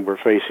the one we're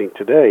facing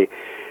today.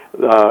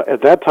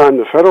 At that time,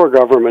 the federal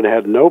government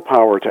had no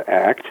power to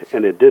act,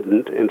 and it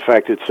didn't. In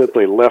fact, it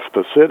simply left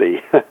the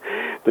city.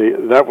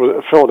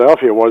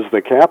 Philadelphia was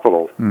the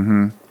capital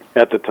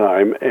at the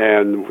time,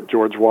 and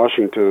George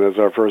Washington, as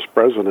our first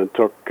president,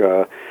 took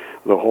the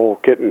whole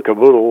kit and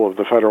caboodle of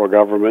the federal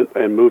government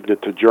and moved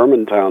it to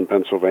Germantown,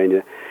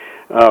 Pennsylvania.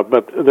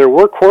 But there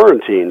were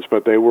quarantines,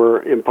 but they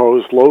were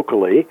imposed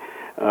locally.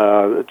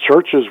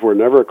 Churches were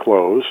never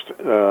closed,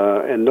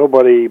 and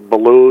nobody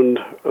ballooned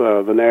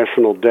the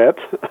national debt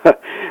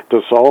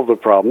to solve the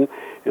problem.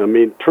 I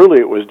mean, truly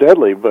it was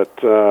deadly, but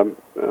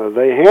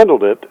they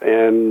handled it,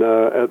 and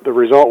the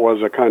result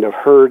was a kind of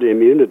herd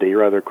immunity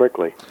rather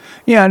quickly.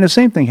 Yeah, and the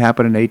same thing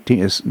happened in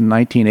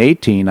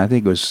 1918. I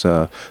think it was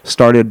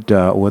started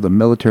with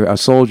a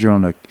soldier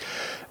on a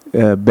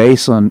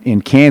base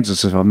in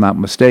Kansas, if I'm not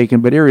mistaken.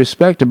 But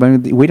irrespective, I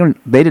mean,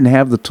 they didn't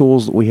have the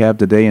tools that we have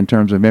today in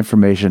terms of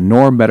information,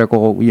 nor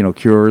medical,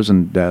 cures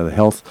and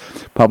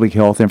public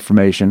health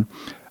information.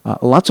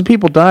 Lots of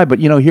people died, but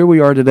here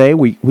we are today.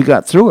 We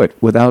got through it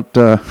without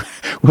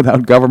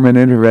without government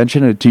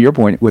intervention, and to your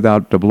point,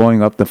 without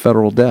blowing up the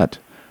federal debt.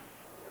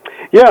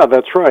 Yeah,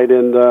 that's right,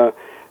 and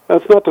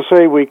that's not to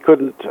say we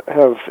couldn't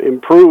have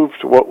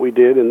improved what we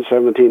did in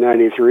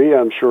 1793.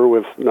 I'm sure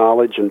with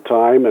knowledge and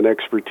time and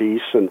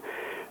expertise and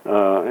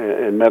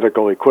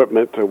medical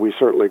equipment, we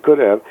certainly could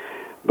have.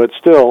 But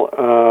still,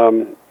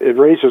 it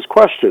raises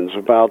questions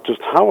about just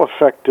how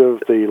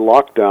effective the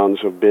lockdowns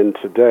have been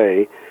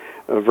today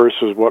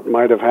versus what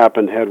might have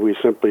happened had we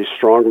simply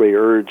strongly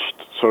urged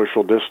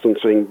social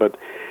distancing,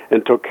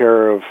 and took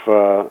care of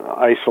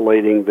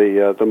isolating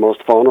the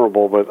most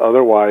vulnerable, but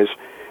otherwise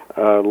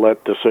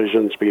let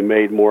decisions be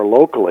made more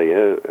locally.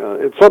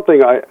 It's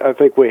something I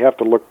think we have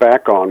to look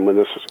back on when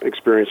this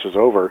experience is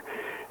over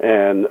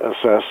and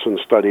assess and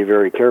study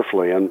very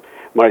carefully. And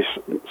my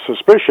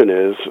suspicion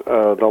is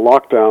the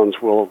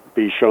lockdowns will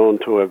be shown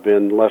to have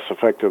been less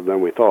effective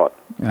than we thought.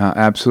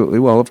 Absolutely.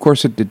 Well, of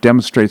course, it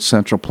demonstrates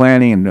central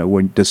planning, and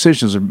when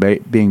decisions are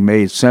being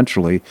made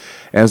centrally,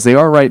 as they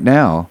are right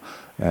now,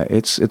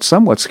 it's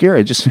somewhat scary.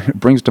 It just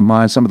brings to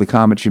mind some of the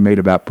comments you made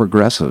about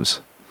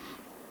progressives.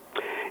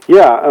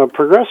 Yeah,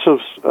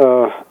 progressives,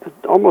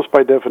 almost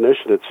by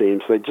definition, it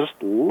seems, they just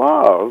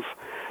love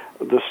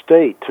the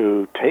state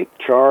to take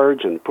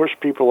charge and push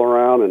people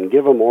around and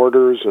give them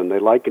orders, and they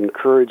like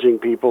encouraging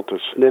people to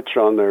snitch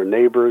on their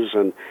neighbors.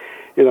 And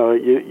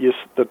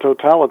the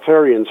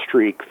totalitarian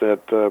streak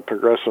that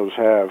progressives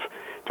have,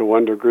 to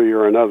one degree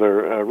or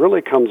another,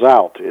 really comes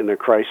out in a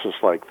crisis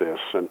like this,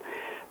 and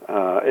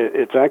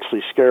it's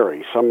actually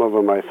scary. Some of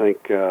them, I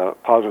think,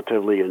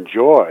 positively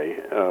enjoy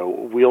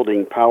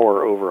wielding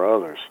power over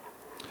others.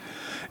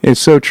 It's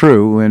so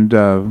true,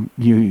 and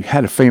you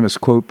had a famous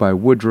quote by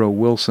Woodrow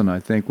Wilson, I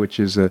think, which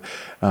is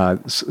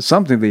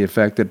something to the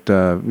effect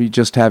that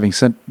just having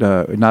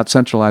not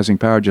centralizing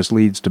power just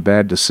leads to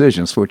bad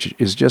decisions, which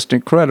is just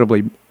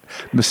incredibly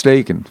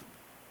mistaken.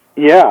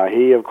 Yeah,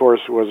 he, of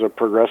course, was a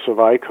progressive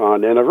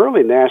icon and a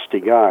really nasty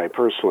guy,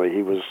 personally.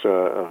 He was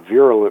a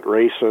virulent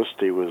racist,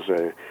 he was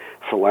a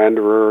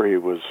philanderer, he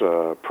was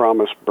a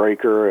promise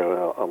breaker,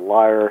 a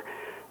liar,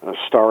 a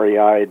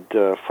starry-eyed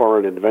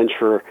foreign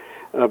adventurer.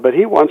 But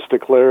he once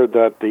declared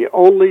that the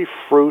only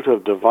fruit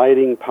of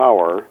dividing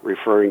power,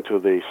 referring to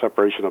the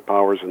separation of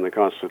powers in the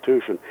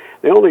Constitution,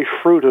 the only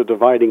fruit of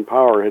dividing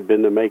power had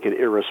been to make it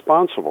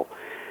irresponsible.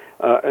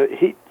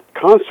 He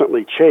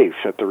constantly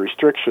chafed at the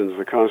restrictions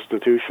the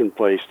Constitution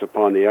placed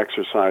upon the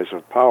exercise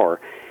of power.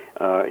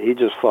 He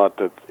just thought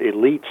that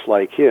elites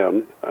like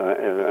him,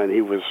 and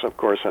he was, of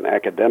course, an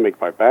academic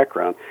by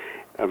background,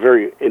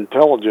 very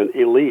intelligent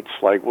elites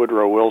like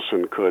Woodrow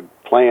Wilson could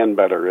plan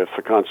better if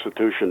the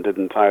Constitution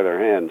didn't tie their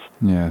hands.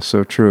 Yeah,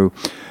 so true.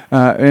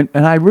 And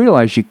I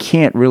realize you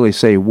can't really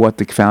say what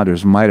the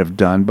founders might have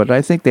done, but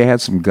I think they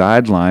had some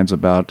guidelines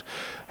about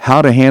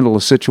how to handle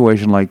a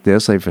situation like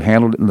this. They've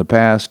handled it in the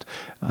past.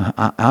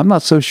 I'm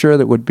not so sure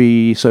that would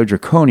be so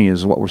draconian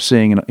as what we're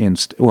seeing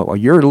well,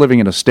 you're living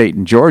in a state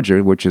in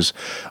Georgia, which has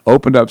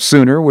opened up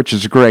sooner, which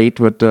is great,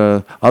 but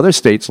other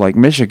states like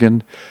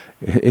Michigan,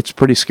 it's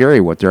pretty scary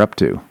what they're up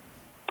to.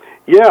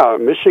 Yeah,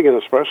 Michigan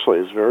especially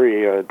is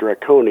very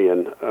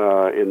draconian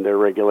in their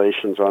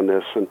regulations on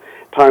this, and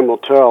time will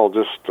tell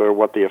just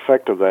what the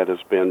effect of that has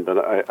been,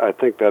 but I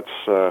think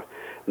that's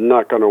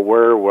not going to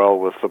wear well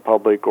with the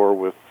public or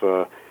with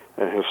a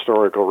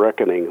historical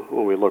reckoning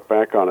when we look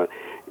back on it.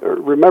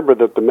 Remember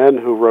that the men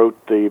who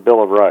wrote the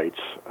Bill of Rights,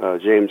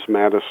 James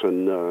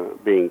Madison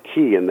being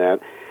key in that,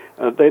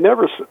 They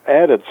never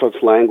added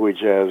such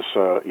language as,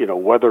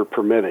 weather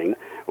permitting,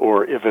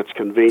 or if it's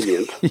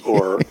convenient,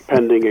 or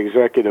pending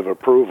executive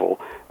approval.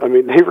 I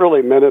mean, they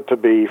really meant it to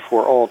be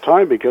for all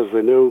time, because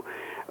they knew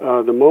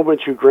the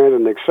moment you grant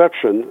an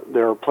exception,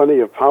 there are plenty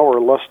of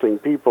power-lusting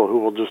people who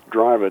will just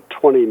drive a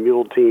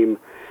 20-mule team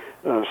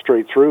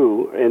straight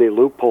through any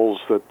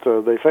loopholes that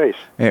they face.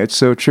 Yeah, it's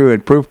so true.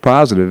 And proof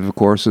positive, of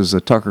course, is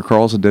Tucker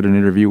Carlson did an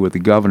interview with the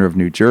governor of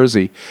New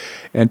Jersey,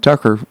 and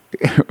Tucker,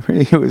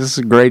 it was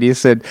great. He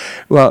said,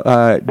 "Well,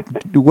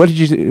 what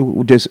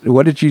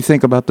did you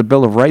think about the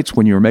Bill of Rights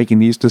when you were making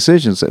these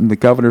decisions?" And the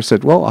governor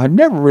said, "Well, I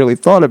never really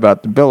thought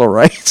about the Bill of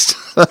Rights."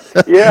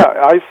 Yeah,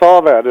 I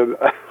saw that, and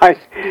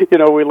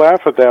we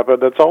laugh at that, but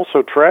that's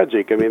also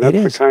tragic. I mean,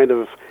 that's the kind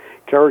of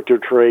character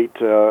trait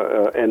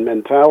and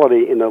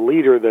mentality in a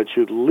leader that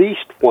you'd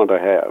least want to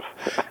have.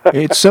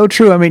 It's so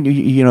true. I mean,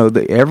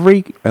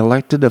 every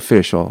elected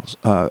official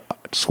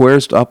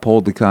swears to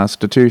uphold the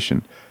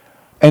Constitution.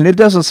 And it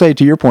doesn't say,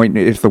 to your point,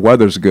 if the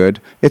weather's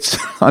good. It's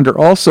under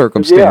all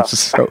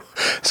circumstances. Yeah.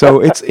 So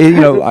it's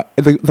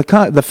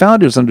the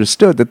founders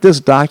understood that this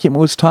document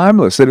was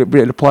timeless. That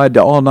it applied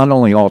to not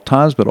only all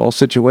times but all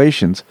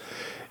situations.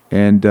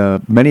 And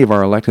many of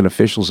our elected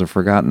officials have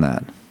forgotten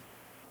that.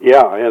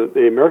 Yeah, and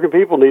the American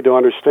people need to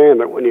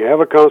understand that when you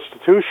have a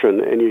constitution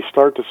and you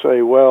start to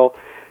say, well,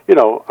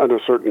 under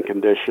certain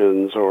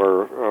conditions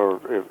or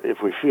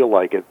if we feel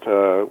like it,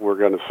 we're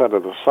going to set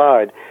it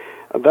aside,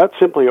 that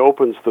simply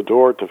opens the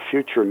door to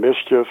future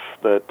mischief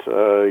that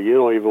you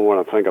don't even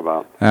want to think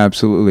about.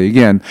 Absolutely.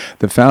 Again,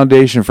 the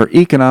Foundation for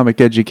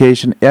Economic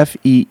Education,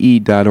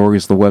 FEE.org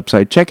is the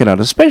website. Check it out,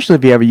 especially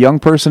if you have a young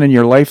person in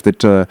your life that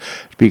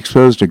be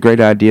exposed to great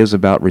ideas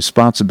about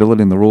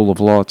responsibility and the rule of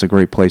law. It's a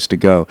great place to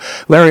go.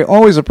 Larry,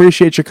 always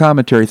appreciate your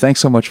commentary.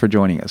 Thanks so much for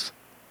joining us.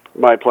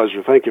 My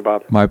pleasure. Thank you,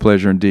 Bob. My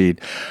pleasure indeed.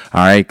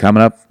 All right,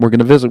 coming up, we're going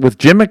to visit with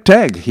Jim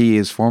McTague. He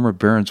is former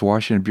Barron's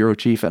Washington Bureau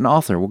Chief and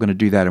author. We're going to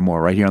do that and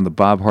more right here on The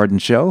Bob Harden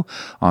Show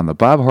on the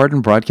Bob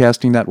Harden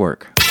Broadcasting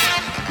Network.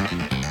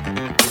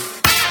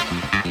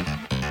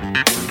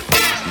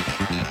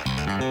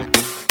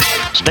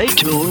 Stay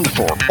tuned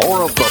for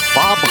more of The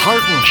Bob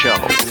Harden Show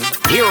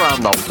here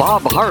on the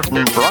Bob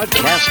Harden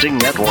Broadcasting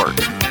Network.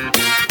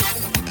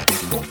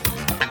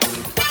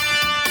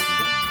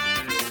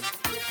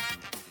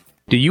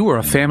 Do you or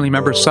a family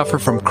member suffer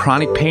from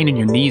chronic pain in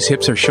your knees,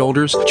 hips, or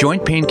shoulders?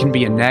 Joint pain can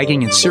be a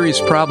nagging and serious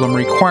problem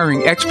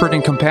requiring expert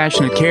and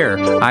compassionate care.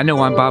 I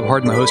know I'm Bob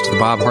Harden, the host of The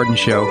Bob Harden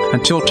Show.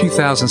 Until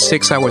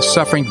 2006, I was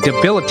suffering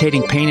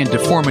debilitating pain and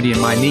deformity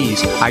in my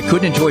knees. I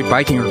couldn't enjoy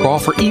biking or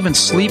golf or even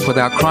sleep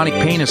without chronic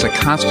pain as a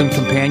constant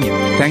companion.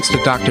 Thanks to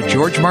Dr.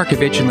 George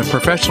Markovich and the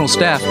professional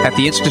staff at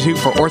the Institute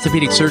for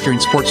Orthopedic Surgery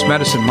and Sports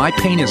Medicine, my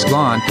pain is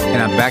gone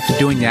and I'm back to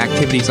doing the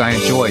activities I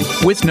enjoy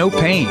with no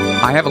pain.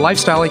 I have a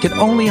lifestyle I could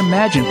only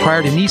imagine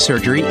prior to knee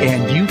surgery,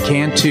 and you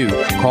can too.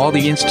 Call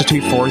the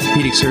Institute for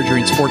Orthopedic Surgery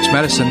and Sports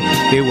Medicine.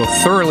 They will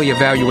thoroughly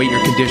evaluate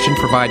your condition,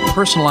 provide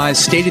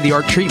personalized,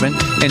 state-of-the-art treatment,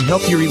 and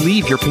help you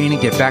relieve your pain and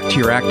get back to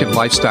your active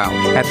lifestyle.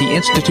 At the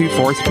Institute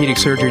for Orthopedic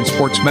Surgery and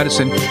Sports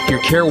Medicine,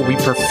 your care will be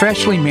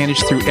professionally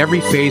managed through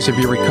every phase of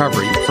your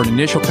recovery. For an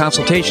initial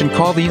consultation,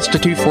 call the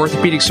Institute for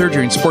Orthopedic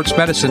Surgery and Sports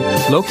Medicine,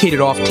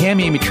 located off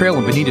Tamiami Trail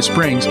in Bonita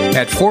Springs,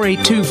 at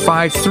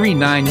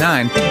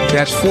 482-5399.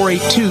 That's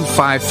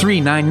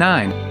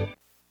 482-5399.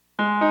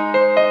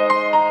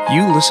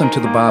 You listen to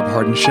The Bob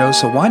Harden Show,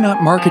 so why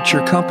not market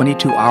your company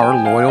to our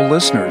loyal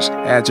listeners?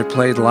 Ads are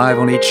played live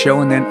on each show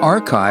and then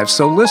archived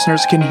so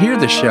listeners can hear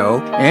the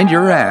show and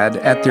your ad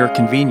at their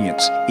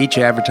convenience. Each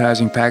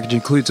advertising package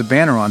includes a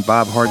banner on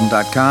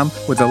bobharden.com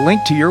with a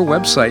link to your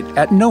website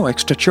at no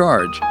extra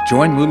charge.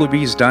 Join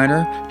Lulabee's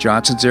Diner,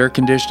 Johnson's Air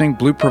Conditioning,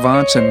 Blue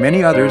Provence, and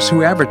many others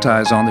who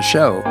advertise on the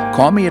show.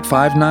 Call me at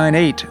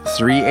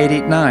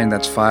 598-3889,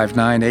 that's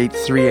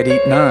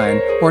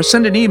 598-3889, or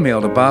send an email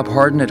to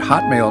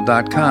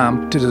bobharden@hotmail.com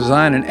to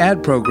design an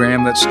ad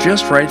program that's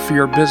just right for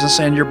your business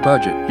and your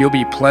budget. You'll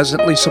be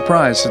pleasantly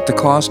surprised at the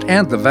cost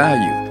and the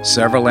value.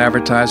 Several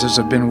advertisers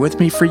have been with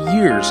me for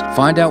years.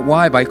 Find out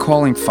why by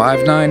calling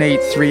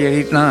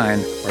 598-3889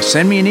 or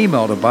send me an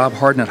email to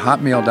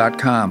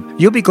bobharden@hotmail.com.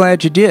 You'll be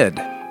glad you did.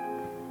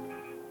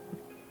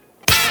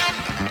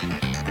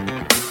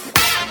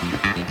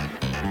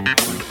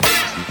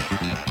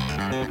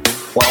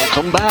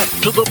 Welcome back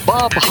to the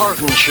Bob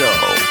Harden Show.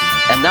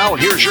 And now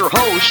here's your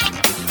host,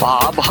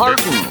 Bob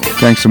Harden.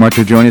 Thanks so much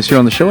for joining us here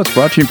on the show. It's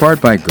brought to you in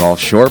part by Gulf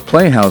Shore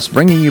Playhouse,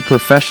 bringing you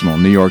professional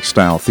New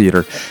York-style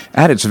theater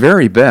at its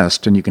very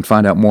best. And you can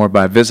find out more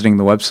by visiting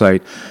the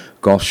website,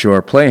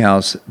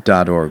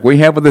 gulfshoreplayhouse.org. We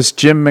have with us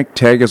Jim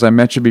McTague. As I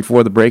mentioned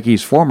before the break,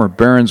 he's former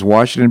Barron's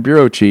Washington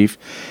Bureau Chief.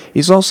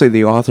 He's also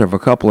the author of a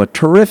couple of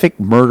terrific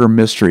murder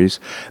mysteries.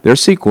 Their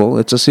sequel,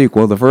 it's a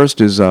sequel. The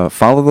first is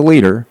Follow the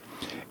Leader,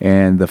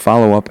 and the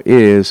follow-up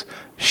is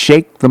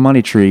Shake the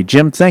Money Tree.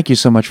 Jim, thank you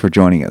so much for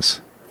joining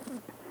us.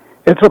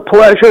 It's a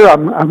pleasure.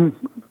 I'm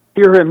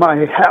here in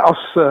my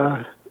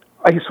house,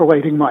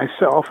 isolating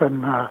myself,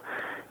 and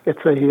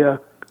it's a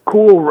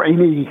cool,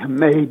 rainy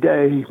May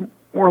day,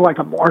 more like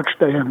a March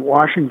day in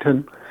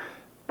Washington.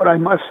 But I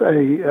must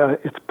say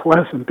it's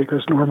pleasant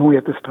because normally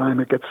at this time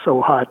it gets so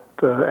hot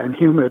and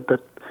humid that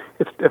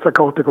it's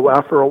difficult to go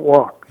out for a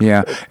walk.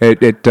 Yeah,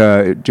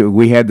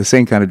 we had the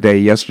same kind of day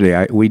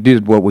yesterday. We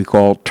did what we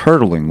call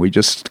turtling. We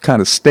just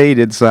kind of stayed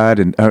inside,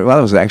 and that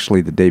was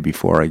actually the day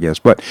before, I guess.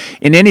 But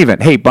in any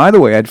event, hey, by the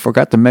way, I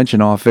forgot to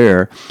mention off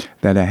air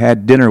that I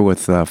had dinner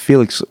with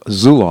Felix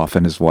Zuloff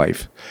and his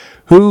wife,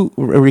 who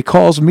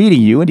recalls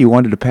meeting you, and he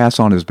wanted to pass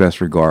on his best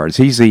regards.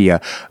 He's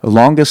the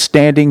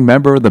longest-standing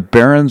member of the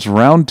Barron's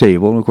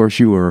Roundtable, and of course,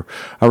 you were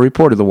a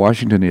reporter, the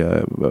Washington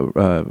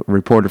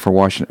reporter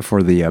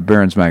for the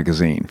Barron's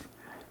magazine.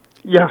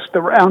 Yes, the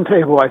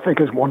Roundtable I think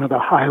is one of the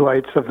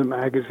highlights of the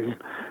magazine.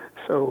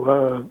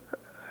 So,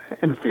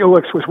 and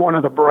Felix was one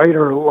of the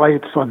brighter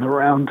lights on the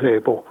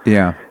Roundtable.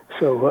 Yeah.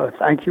 So,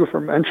 thank you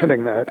for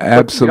mentioning that.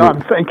 Absolutely. But,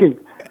 I'm thinking.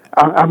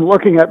 I'm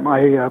looking at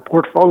my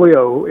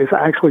portfolio is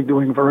actually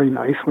doing very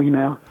nicely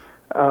now,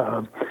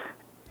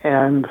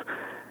 and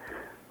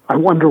I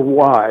wonder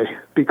why,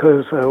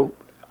 because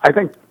I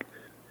think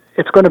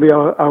it's going to be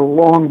a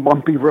long,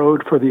 bumpy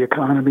road for the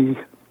economy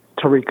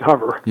to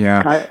recover.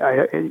 Yeah.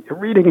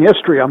 Reading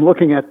history, I'm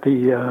looking at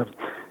I'm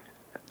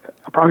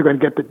probably going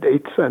to get the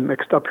dates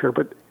mixed up here,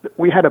 but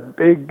we had a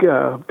big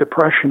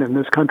depression in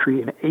this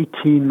country in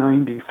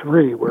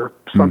 1893 where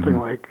something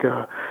like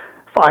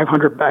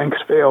 500 banks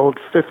failed,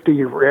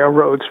 50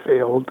 railroads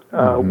failed.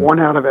 1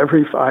 out of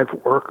every 5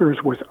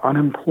 workers was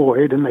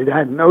unemployed, and they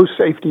had no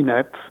safety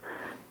nets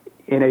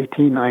in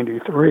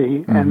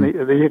 1893, and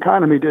the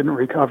economy didn't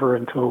recover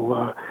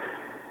until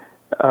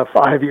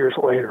 5 years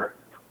later.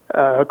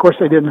 Of course,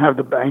 they didn't have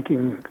the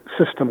banking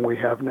system we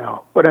have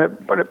now. But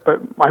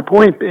my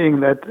point being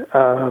that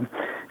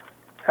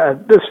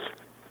this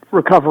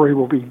recovery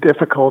will be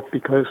difficult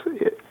because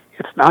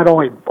it's not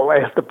only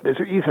the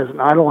disease has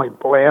not only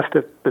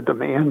blasted the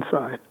demand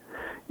side.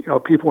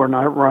 People are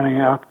not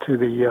running out to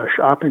the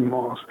shopping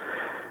malls.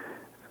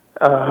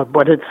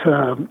 But it's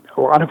a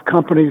lot of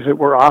companies that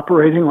were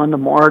operating on the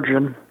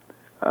margin,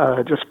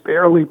 just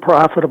barely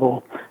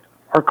profitable,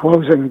 are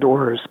closing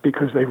doors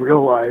because they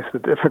realize the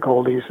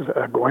difficulties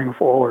going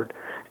forward.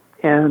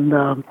 And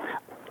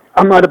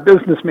I'm not a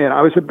businessman.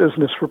 I was a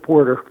business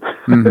reporter.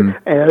 And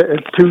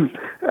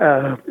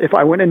if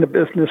I went into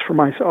business for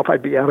myself,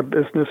 I'd be out of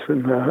business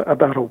in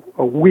about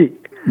a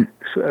week.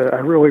 So I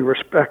really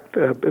respect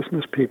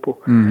business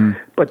people.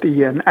 But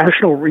the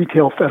National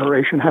Retail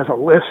Federation has a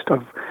list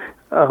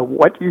of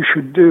what you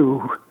should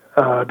do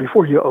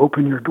before you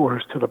open your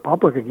doors to the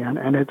public again.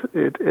 And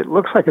it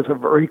looks like it's a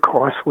very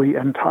costly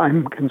and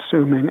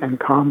time-consuming and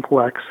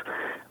complex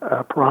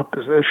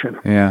proposition.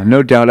 Yeah,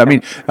 no doubt. I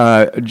mean,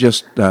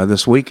 just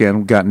this weekend,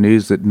 we got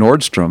news that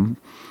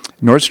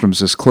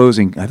Nordstrom's is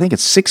closing, I think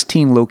it's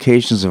 16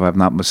 locations, if I'm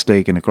not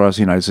mistaken, across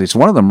the United States.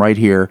 One of them right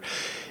here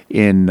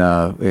in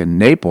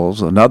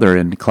Naples, another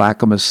in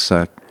Clackamas,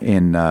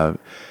 in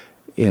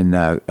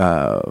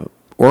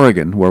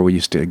Oregon, where we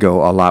used to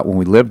go a lot when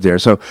we lived there.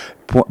 So,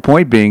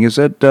 point being is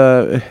that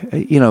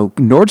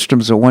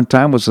Nordstrom's at one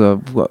time was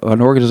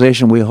an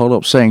organization we hold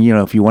up saying,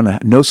 if you want to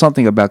know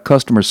something about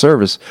customer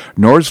service,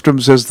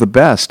 Nordstrom's is the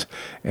best.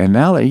 And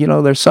now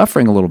they're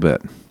suffering a little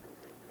bit.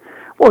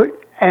 Well,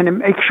 and it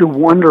makes you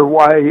wonder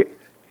why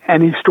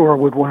any store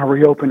would want to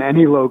reopen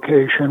any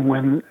location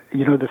when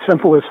the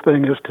simplest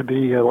thing is to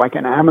be like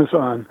an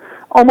Amazon,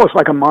 almost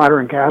like a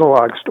modern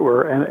catalog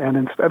store, and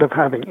instead of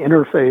having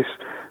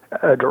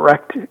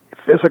direct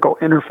physical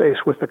interface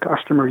with the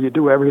customer, you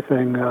do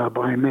everything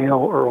by mail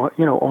or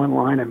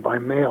online and by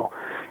mail.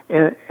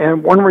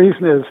 And one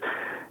reason is,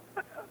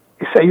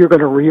 say you're going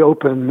to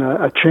reopen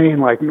a chain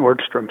like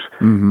Nordstrom's.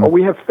 Well,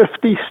 we have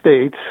 50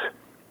 states,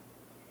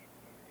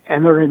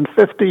 and they're in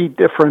 50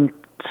 different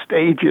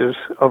stages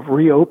of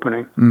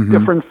reopening,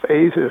 different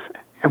phases.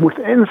 And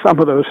within some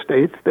of those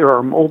states, there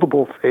are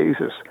multiple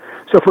phases.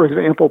 So, for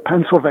example,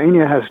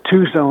 Pennsylvania has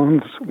 2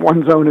 zones.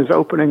 One zone is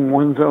opening,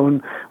 one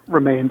zone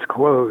remains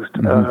closed.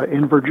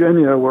 In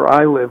Virginia, where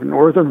I live,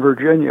 Northern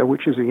Virginia,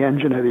 which is the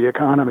engine of the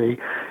economy,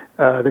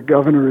 the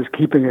governor is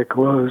keeping it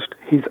closed.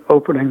 He's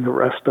opening the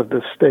rest of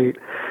the state.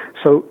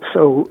 So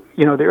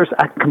there's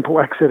that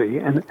complexity.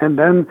 And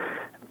then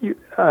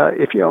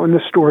if you own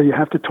the store, you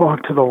have to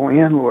talk to the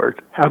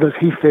landlord. How does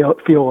he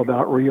feel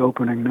about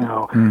reopening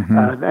now?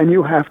 Then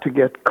you have to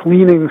get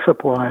cleaning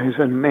supplies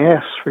and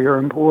masks for your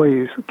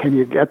employees. Can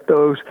you get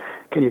those?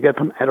 Can you get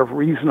them at a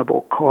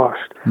reasonable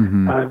cost?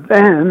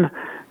 Then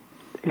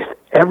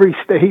every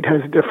state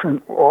has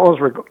different laws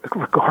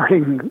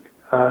regarding,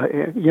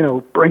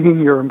 bringing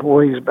your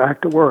employees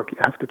back to work. You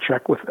have to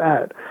check with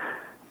that.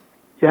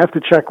 You have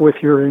to check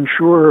with your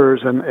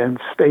insurers and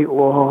state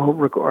law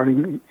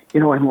regarding,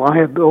 and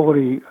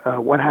liability,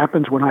 what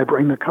happens when I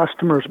bring the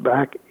customers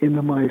back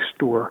into my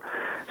store.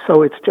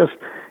 So it's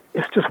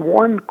just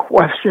one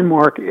question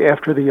mark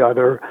after the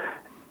other,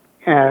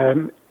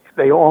 and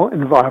they all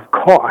involve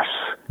costs.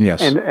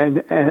 Yes.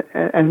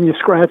 And you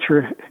scratch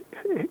your,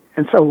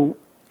 and so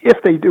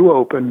if they do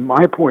open,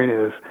 my point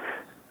is,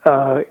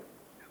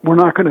 we're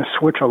not going to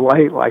switch a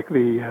light like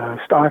the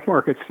stock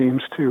market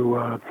seems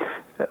to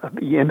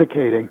be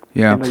indicating.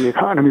 Yeah. The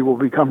economy will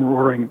become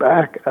roaring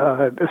back.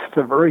 This is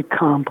a very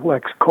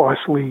complex,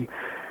 costly,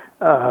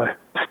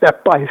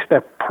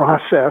 step-by-step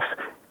process,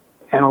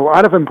 and a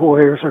lot of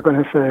employers are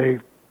going to say,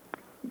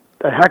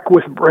 "The heck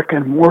with brick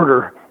and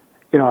mortar.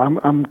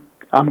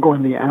 I'm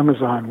going the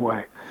Amazon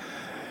way."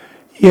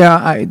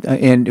 Yeah,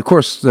 and of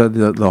course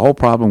the whole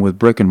problem with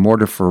brick and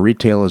mortar for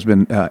retail has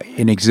been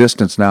in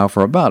existence now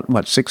for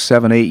about 6,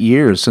 7, 8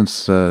 years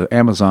since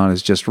Amazon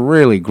has just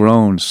really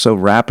grown so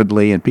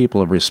rapidly, and people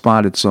have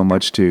responded so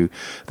much to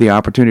the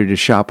opportunity to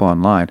shop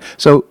online.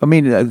 So I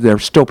mean, there are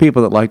still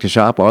people that like to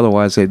shop.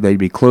 Otherwise, they'd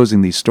be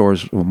closing these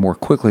stores more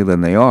quickly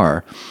than they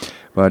are.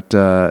 But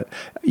to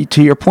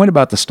your point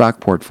about the stock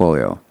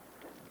portfolio.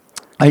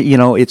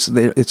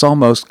 It's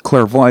almost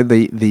clairvoyant.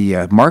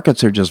 The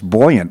markets are just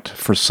buoyant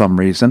for some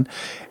reason,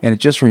 and it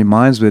just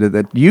reminds me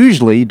that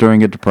usually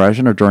during a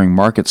depression or during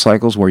market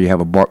cycles where you have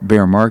a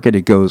bear market,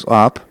 it goes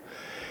up,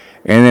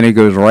 and then it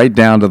goes right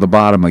down to the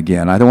bottom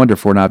again. I wonder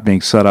if we're not being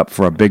set up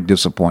for a big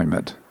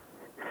disappointment.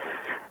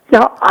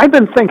 Yeah, I've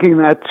been thinking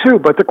that too,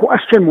 but the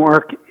question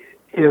mark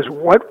is,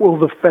 what will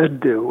the Fed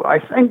do? I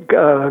think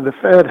the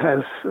Fed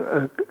has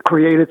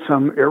created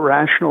some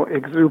irrational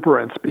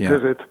exuberance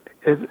because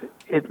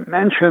it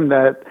mentioned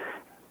that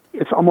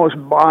it's almost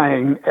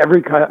buying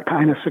every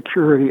kind of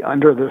security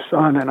under the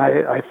sun, and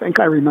I think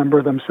I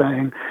remember them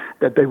saying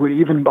that they would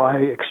even buy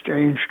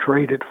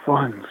exchange-traded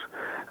funds.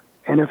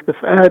 And if the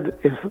Fed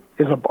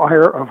is a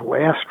buyer of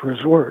last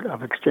resort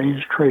of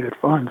exchange-traded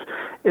funds,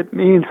 it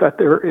means that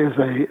there is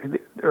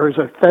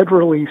a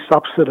federally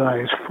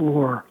subsidized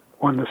floor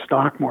on the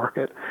stock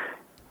market.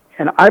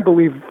 And I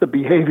believe the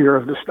behavior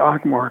of the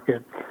stock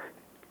market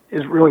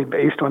is really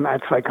based on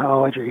that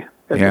psychology.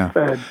 That the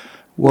Fed,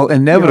 well,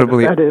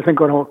 inevitably, the Fed isn't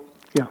going to.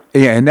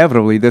 Yeah,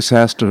 inevitably, this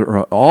has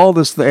to all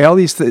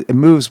these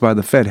moves by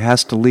the Fed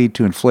has to lead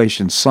to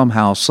inflation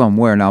somehow,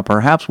 somewhere. Now,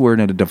 perhaps we're in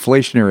a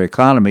deflationary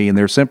economy, and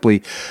they're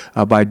simply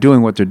by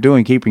doing what they're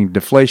doing, keeping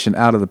deflation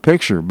out of the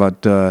picture.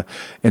 But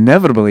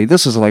inevitably,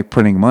 this is like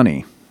printing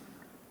money.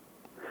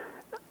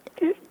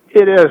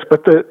 It is,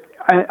 but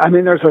I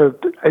mean, there's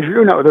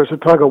a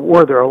tug of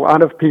war. There are a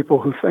lot of people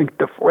who think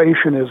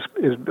deflation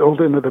is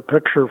built into the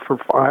picture for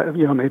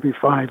maybe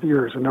 5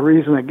 years, and the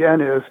reason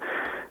again is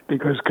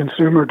because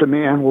consumer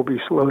demand will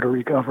be slow to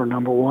recover.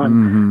 Number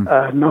one,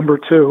 number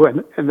two,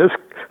 and this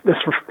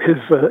is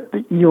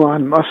the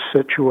Elon Musk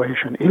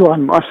situation.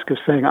 Elon Musk is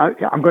saying,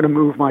 I'm going to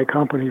move my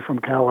company from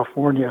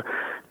California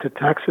to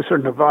Texas or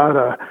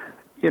Nevada,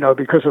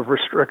 because of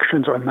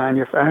restrictions on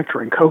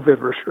manufacturing,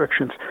 COVID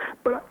restrictions.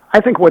 But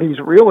I think what he's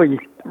really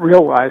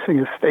realizing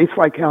is states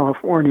like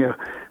California,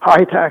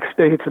 high-tax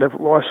states that have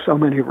lost so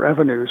many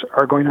revenues,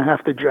 are going to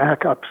have to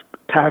jack up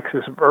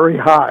taxes very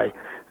high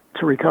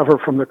to recover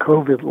from the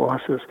COVID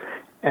losses.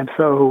 And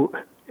so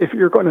if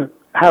you're going to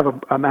have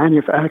a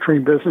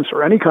manufacturing business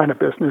or any kind of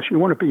business, you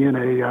want to be in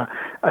a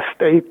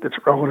state that's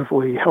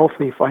relatively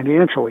healthy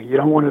financially. You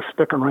don't want to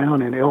stick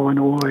around in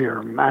Illinois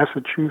or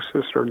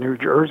Massachusetts or New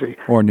Jersey.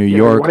 Or New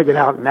York. You want to get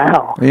out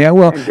now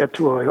and get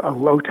to a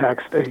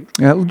low-tax state.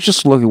 Yeah,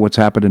 just look at what's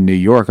happened in New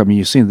York. I mean,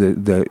 you've seen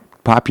the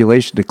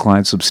population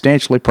declined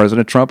substantially.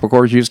 President Trump, of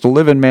course, used to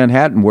live in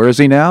Manhattan. Where is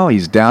he now?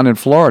 He's down in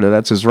Florida.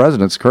 That's his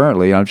residence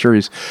currently. I'm sure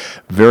he's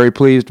very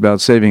pleased about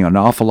saving an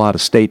awful lot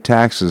of state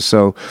taxes.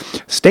 So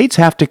states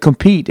have to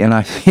compete, and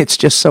it's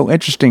just so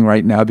interesting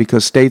right now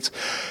because states,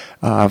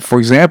 for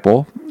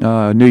example,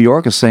 New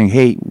York is saying,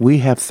 hey, we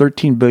have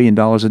 $13 billion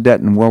of debt,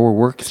 and while we're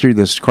working through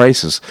this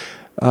crisis,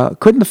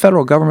 couldn't the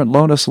federal government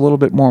loan us a little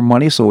bit more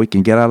money so we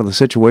can get out of the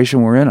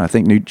situation we're in? I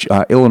think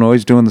Illinois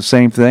is doing the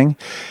same thing.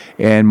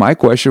 And my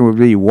question would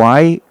be,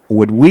 why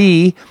would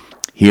we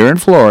here in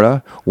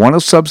Florida want to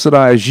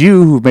subsidize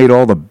you who've made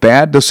all the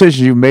bad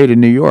decisions you've made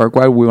in New York?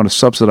 Why would we want to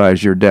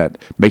subsidize your debt?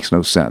 Makes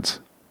no sense.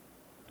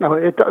 No,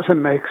 it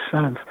doesn't make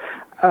sense.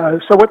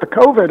 So what the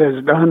COVID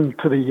has done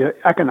to the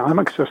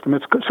economic system,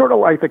 it's sort of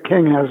like the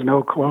king has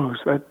no clothes,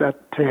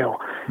 that tale.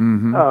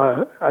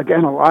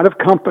 Again, a lot of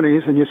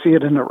companies, and you see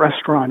it in the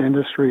restaurant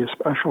industry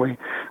especially,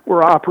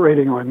 were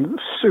operating on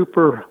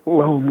super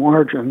low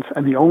margins,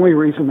 and the only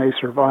reason they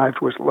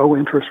survived was low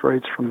interest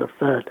rates from the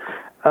Fed.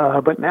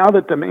 But now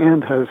that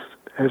demand has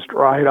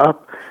dried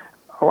up,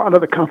 a lot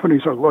of the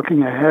companies are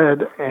looking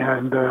ahead,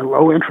 and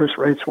low interest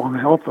rates won't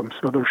help them,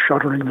 so they're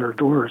shuttering their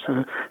doors.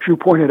 And as you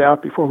pointed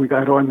out before we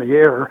got on the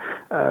air,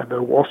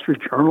 the Wall Street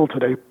Journal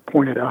today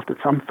pointed out that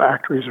some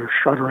factories are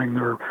shuttering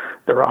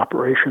their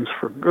operations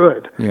for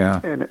good.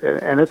 Yeah.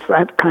 And it's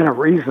that kind of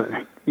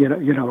reasoning.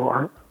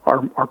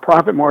 Our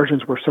profit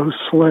margins were so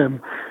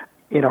slim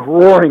in a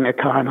roaring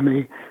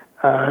economy,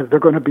 they're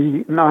going to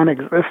be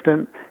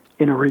non-existent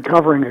in a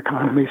recovering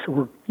economy,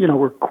 so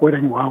we're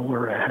quitting while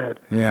we're ahead.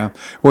 Yeah.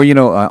 Well,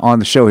 on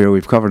the show here,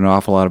 we've covered an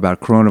awful lot about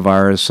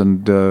coronavirus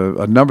and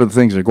a number of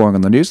things that are going on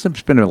in the news.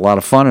 It's been a lot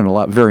of fun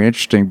and very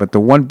interesting, but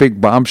the one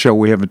big bombshell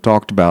we haven't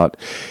talked about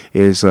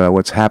is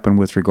what's happened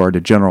with regard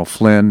to General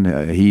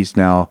Flynn. He's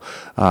now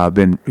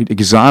been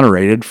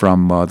exonerated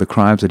from the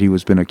crimes that he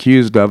was been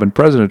accused of, and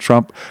President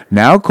Trump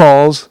now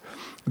calls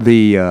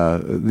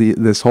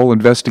this whole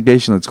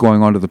investigation that's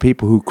going on to the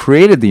people who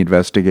created the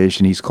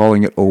investigation. He's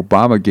calling it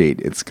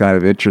Obamagate. It's kind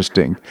of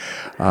interesting.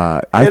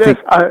 I think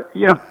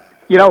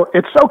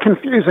it's so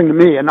confusing to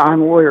me, a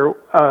non-lawyer.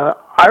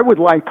 I would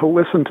like to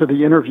listen to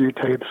the interview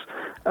tapes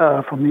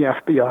from the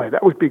FBI.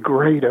 That would be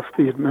great if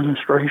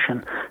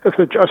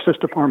the Justice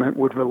Department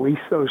would release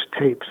those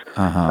tapes.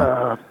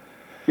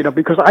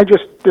 Because I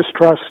just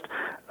distrust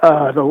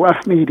the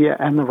left media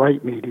and the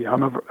right media.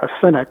 I'm a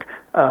cynic.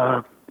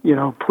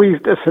 Please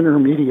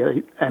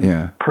disintermediate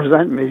and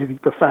present me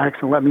the facts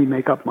and let me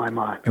make up my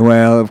mind.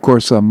 Well, of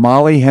course,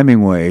 Molly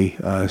Hemingway,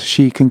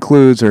 she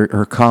concludes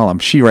her column.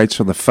 She writes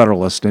for The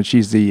Federalist, and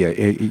she's the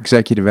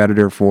executive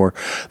editor for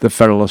The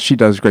Federalist. She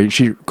does great.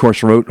 She, of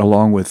course, wrote,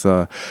 along with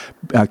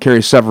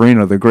Carrie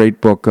Severino, the great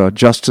book,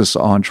 Justice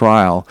on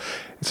Trial.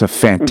 It's a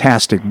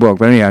fantastic book.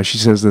 But anyhow, she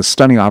says this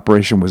stunning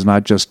operation was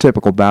not just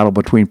typical battle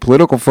between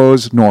political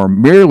foes, nor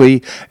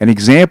merely an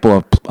example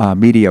of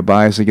media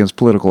bias against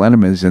political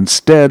enemies.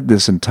 Instead,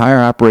 this entire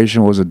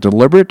operation was a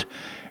deliberate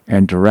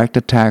and direct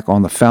attack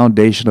on the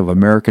foundation of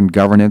American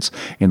governance.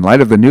 In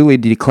light of the newly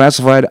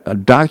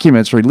declassified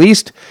documents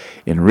released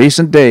in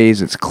recent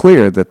days, it's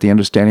clear that the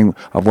understanding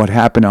of what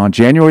happened on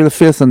January the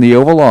 5th in the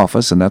Oval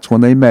Office, and that's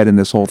when they met and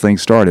this whole thing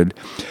started,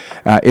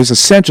 is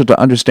essential to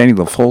understanding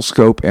the full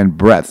scope and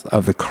breadth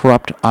of the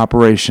corrupt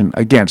operation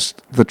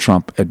against the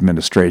Trump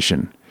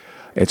administration.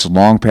 It's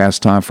long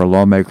past time for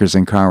lawmakers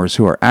in Congress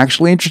who are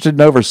actually interested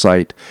in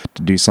oversight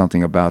to do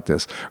something about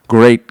this.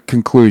 Great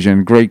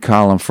conclusion, great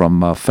column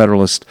from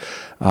Federalist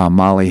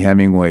Molly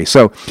Hemingway.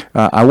 So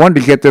I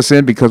wanted to get this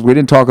in because we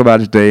didn't talk about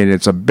it today, and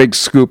it's a big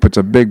scoop. It's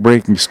a big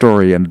breaking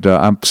story, and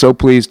I'm so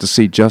pleased to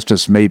see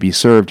justice may be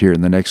served here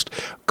in the next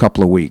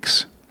couple of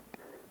weeks.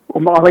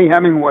 Well, Molly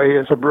Hemingway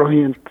is a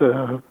brilliant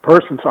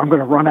person, so I'm going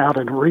to run out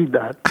and read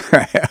that.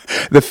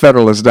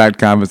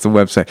 TheFederalist.com is the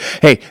website.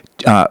 Hey,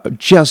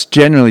 just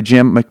generally,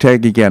 Jim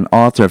McTagg, again,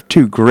 author of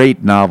 2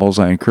 great novels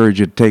I encourage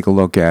you to take a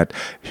look at.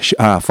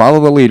 Follow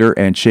the Leader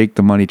and Shake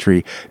the Money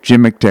Tree.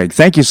 Jim McTagg,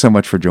 thank you so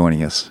much for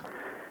joining us.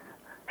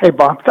 Hey,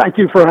 Bob, thank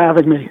you for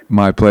having me.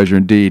 My pleasure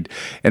indeed.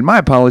 And my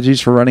apologies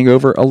for running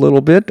over a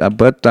little bit,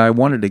 but I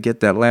wanted to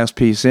get that last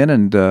piece in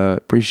and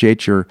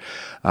appreciate your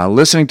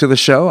listening to the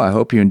show. I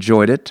hope you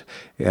enjoyed it.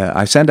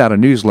 I send out a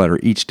newsletter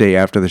each day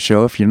after the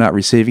show. If you're not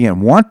receiving it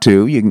and want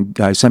to, you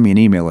can send me an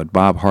email at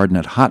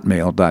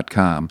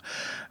bobharden@hotmail.com.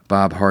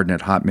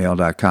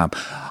 bobharden@hotmail.com.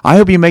 I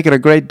hope you make it a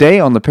great day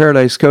on the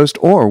Paradise Coast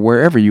or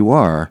wherever you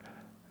are.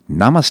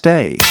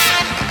 Namaste.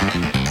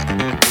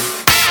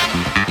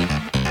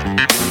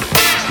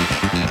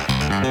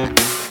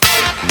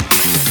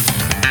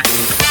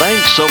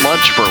 Thanks so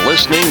much for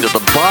listening to The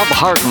Bob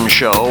Harden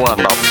Show on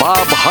the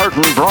Bob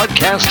Harden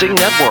Broadcasting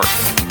Network.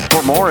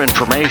 For more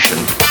information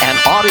and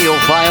audio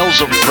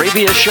files of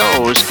previous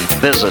shows,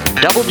 visit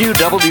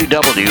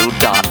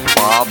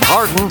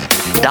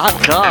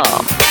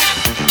www.bobharden.com.